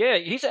 get him. Yeah,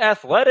 he's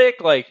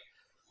athletic. Like,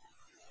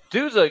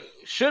 dude's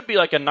should be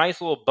like a nice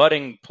little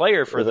budding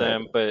player for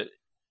them, but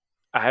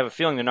I have a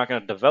feeling they're not going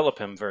to develop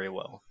him very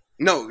well.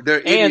 No,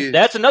 and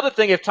that's another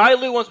thing. If Ty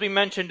Lue wants to be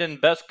mentioned in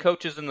best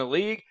coaches in the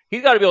league,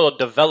 he's got to be able to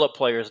develop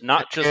players,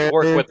 not just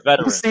work with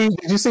veterans. Did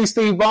you see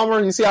Steve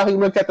Ballmer? You see how he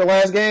looked at the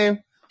last game?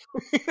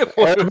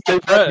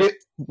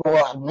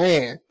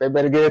 Man, they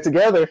better get it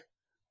together.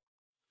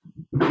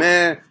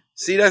 Man,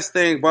 see, that's the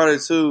thing about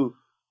it too.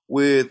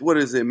 With what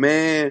is it,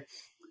 man?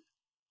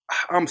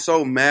 I'm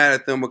so mad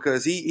at them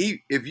because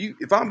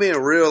if I'm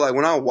being real, like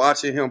when I'm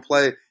watching him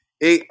play,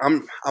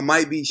 I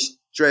might be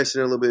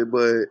stretching a little bit,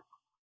 but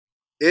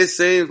it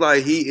seems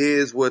like he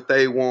is what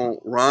they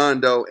want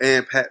Rondo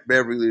and Pat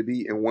Beverly to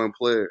be in one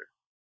player.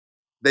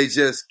 They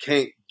just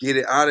can't get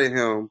it out of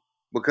him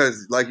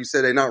because, like you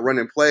said, they're not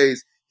running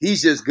plays.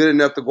 He's just good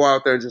enough to go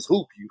out there and just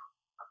hoop you.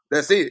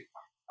 That's it.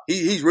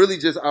 He's really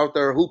just out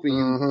there hooping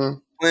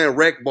you, playing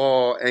rec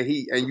ball, and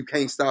you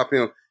can't stop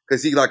him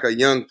because he's like a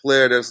young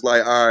player that's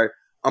like, all right,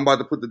 I'm about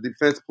to put the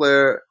defense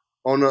player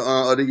on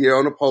of the year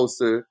on the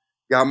poster.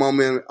 Got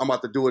momentum. I'm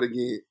about to do it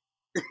again.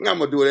 I'm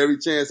gonna do it every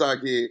chance I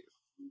get.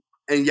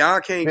 And y'all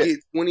can't get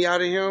 20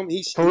 out of him.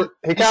 He kind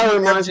of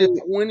reminds me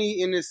of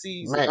 20 in this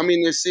season. Man. I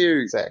mean, this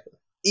series. Exactly.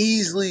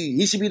 Easily,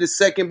 he should be the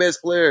second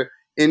best player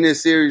in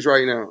this series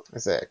right now.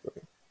 Exactly.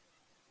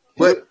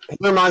 But he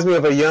reminds me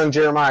of a young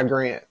Jeremiah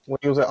Grant when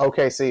he was at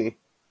OKC.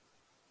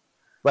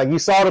 Like, you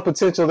saw the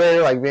potential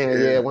there, like,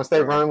 man, once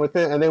they run with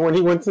him. And then when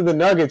he went to the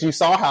Nuggets, you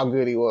saw how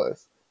good he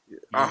was.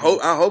 I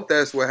hope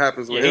that's what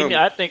happens with him.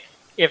 I think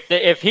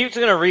if he's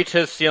going to reach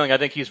his ceiling, I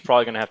think he's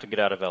probably going to have to get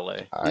out of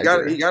LA.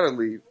 He got to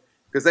leave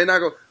because they're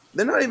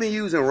not even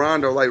using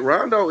Rondo. Like,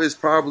 Rondo is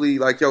probably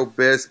like your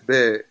best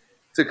bet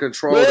to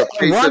control the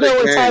pace Rondo of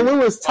the game. and Ty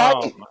Lue is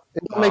tight.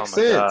 It don't make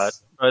sense. God.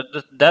 But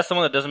that's the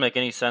one that doesn't make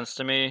any sense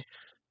to me.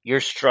 You're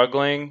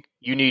struggling.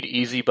 You need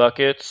easy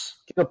buckets.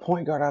 Get a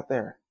point guard out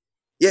there.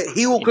 Yeah,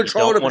 he will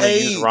control the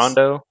pace. Use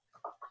Rondo.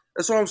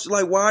 That's why I'm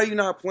like, why are you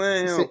not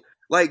playing him?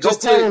 Like,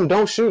 just tell him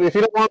don't shoot. If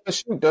you don't want to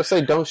shoot, they'll say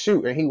don't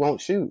shoot, and he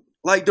won't shoot.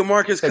 Like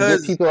DeMarcus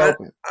Cousins,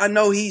 I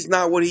know he's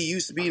not what he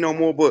used to be no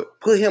more, but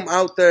put him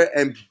out there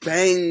and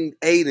bang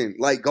Aiden.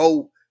 Like,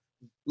 go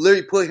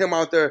literally put him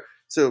out there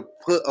to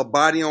put a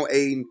body on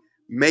Aiden,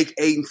 make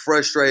Aiden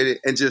frustrated,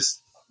 and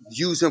just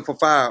use him for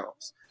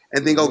fouls.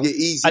 And then go get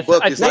easy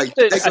buckets. I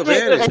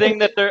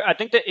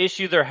think the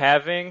issue they're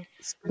having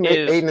is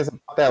Aiden is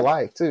about that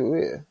life too.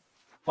 Yeah.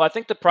 Well, I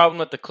think the problem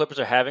that the Clippers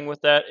are having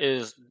with that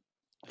is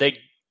they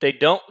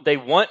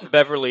want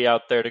Beverly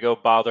out there to go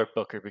bother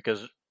Booker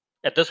because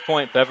at this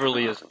point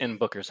Beverly is in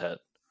Booker's head.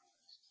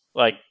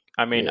 Like,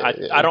 I mean,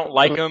 I don't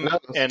like him,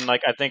 and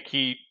like I think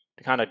he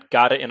kind of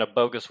got it in a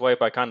bogus way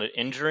by kind of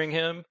injuring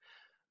him,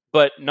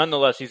 but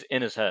nonetheless he's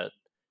in his head.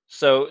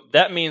 So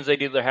that means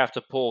they'd either have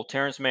to pull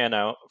Terrence Mann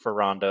out for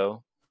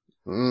Rondo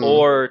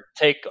or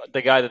take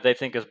the guy that they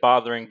think is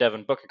bothering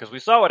Devin Booker. Because we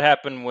saw what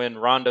happened when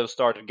Rondo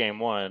started game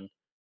one.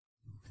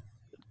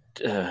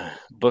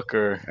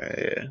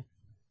 Booker,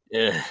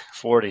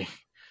 40,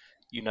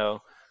 you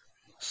know.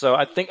 So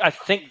I think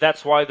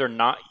that's why they're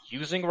not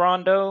using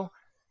Rondo.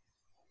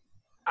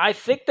 I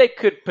think they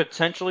could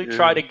potentially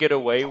try to get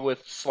away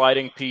with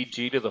sliding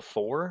PG to the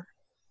 4.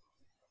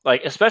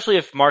 Like, especially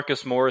if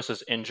Marcus Morris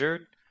is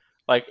injured.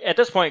 Like, at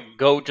this point, you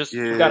got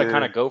to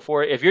kind of go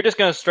for it. If you're just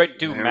going to straight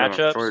do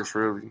matchups.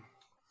 Really.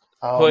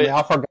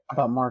 I forgot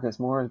about Marcus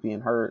Morris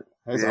being hurt.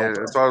 That's why I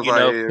was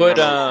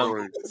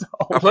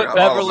put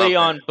Beverly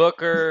on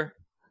Booker.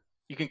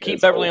 You can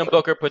keep Beverly on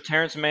Booker, put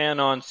Terrence Mann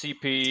on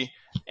CP,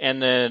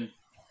 and then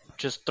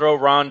just throw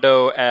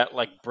Rondo at,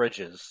 like,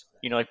 Bridges.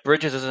 You know, like,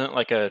 Bridges isn't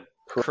like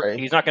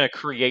he's not going to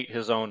create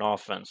his own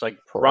offense. Like,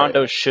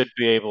 Rondo should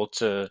be able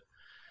to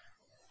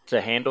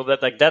handle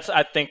that. Like, that's,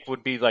 I think,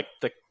 would be like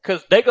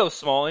because they go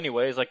small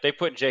anyways. Like, they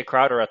put Jay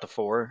Crowder at the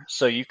 4,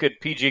 so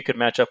PG could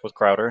match up with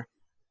Crowder.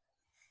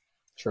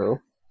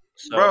 True.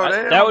 So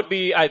that would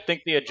be, I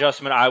think, the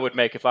adjustment I would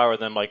make if I were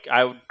them. Like,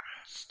 I would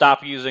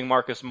stop using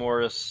Marcus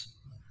Morris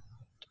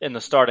in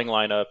the starting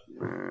lineup,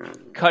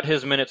 cut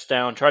his minutes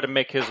down, try to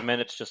make his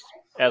minutes just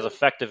as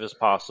effective as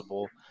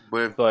possible.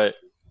 But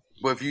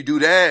if you do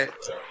that,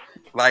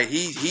 like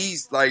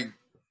he's like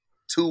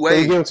two-way.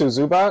 Can you give him to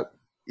Zubac?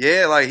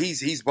 Yeah, like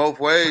he's both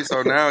ways.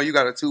 So now you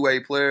got a two-way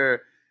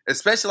player,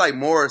 especially like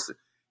Morris.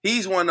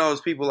 He's one of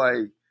those people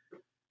like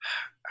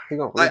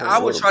I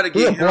would try to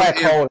get him.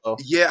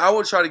 I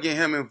would try to get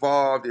him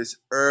involved as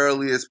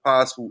early as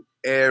possible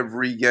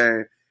every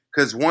game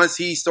because once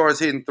he starts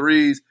hitting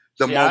threes,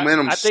 the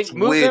momentum. I think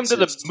move him to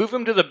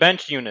the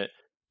bench unit.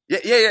 Yeah.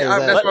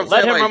 That's what I'm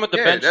let saying. him run with the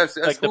bench, that's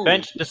like cool. The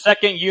bench, the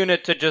second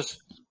unit to just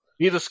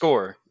be the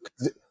scorer.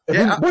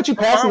 Once you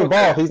pass him the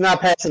ball, he's not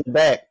passing it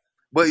back.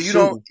 But you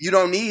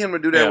don't need him to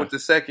do that with the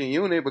second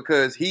unit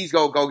because he's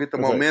gonna go get the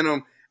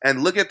momentum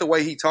and look at the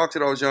way he talked to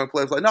those young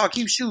players. Like, no,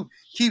 keep shooting.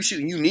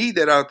 You need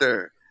that out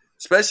there,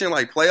 especially in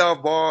like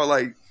playoff ball.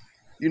 Like,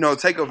 you know,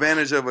 take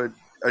advantage of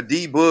a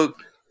D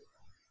book.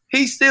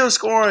 He's still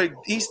scoring.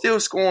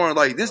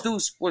 Like, this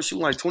dude's shooting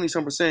like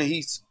 20-some%.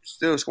 He's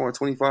still scoring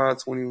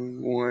 25,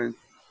 21.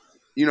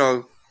 You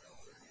know,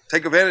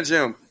 take advantage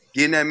of him.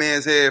 Get in that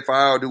man's head,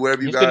 foul, do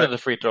whatever you got. He's getting to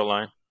the free throw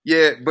line.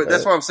 Yeah, but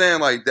that's what I'm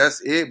saying. Like, that's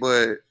it.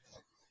 But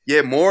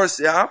yeah, Morris,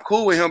 I'm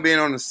cool with him being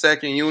on the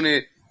second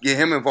unit. Get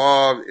him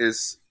involved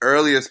as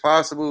early as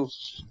possible.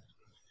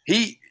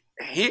 He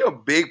a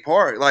big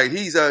part. Like,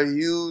 he's a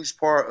huge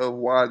part of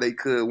why they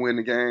could win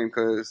the game.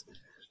 Because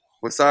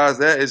besides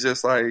that, it's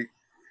just like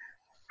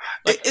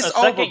it's a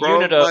second over, bro.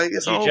 unit of like,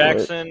 Reggie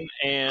Jackson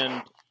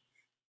and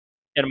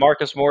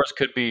Marcus Morris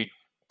could be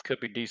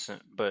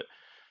decent, but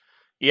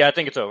yeah, I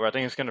think it's over. I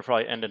think it's going to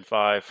probably end in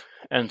 5,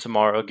 and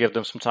tomorrow give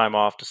them some time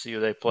off to see who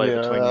they play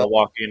between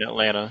Milwaukee and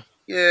Atlanta.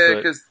 Yeah,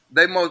 because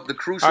the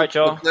crucial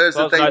the players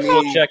that they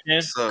need check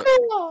in. Suck.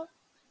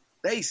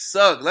 They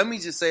suck. Let me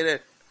just say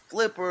that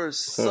Clippers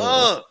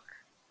suck.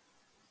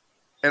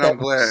 and I'm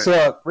glad.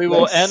 Suck. We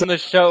will end the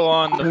show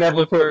on the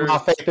Never put my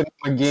Flippers faith in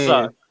them again.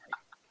 suck.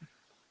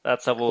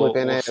 That's how we'll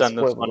Flipping ass send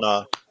this one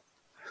off.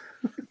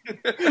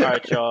 All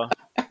right, y'all.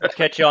 We'll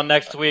catch y'all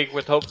next week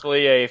with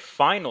hopefully a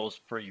finals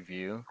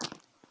preview.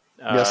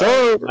 Yes,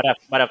 sir.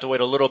 Might have to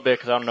wait a little bit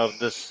because I don't know if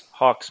this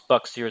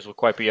Hawks-Bucks series will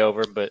quite be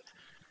over, but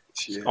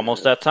it's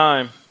almost that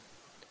time.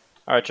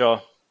 All right,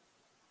 y'all.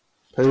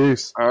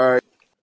 Peace. All right.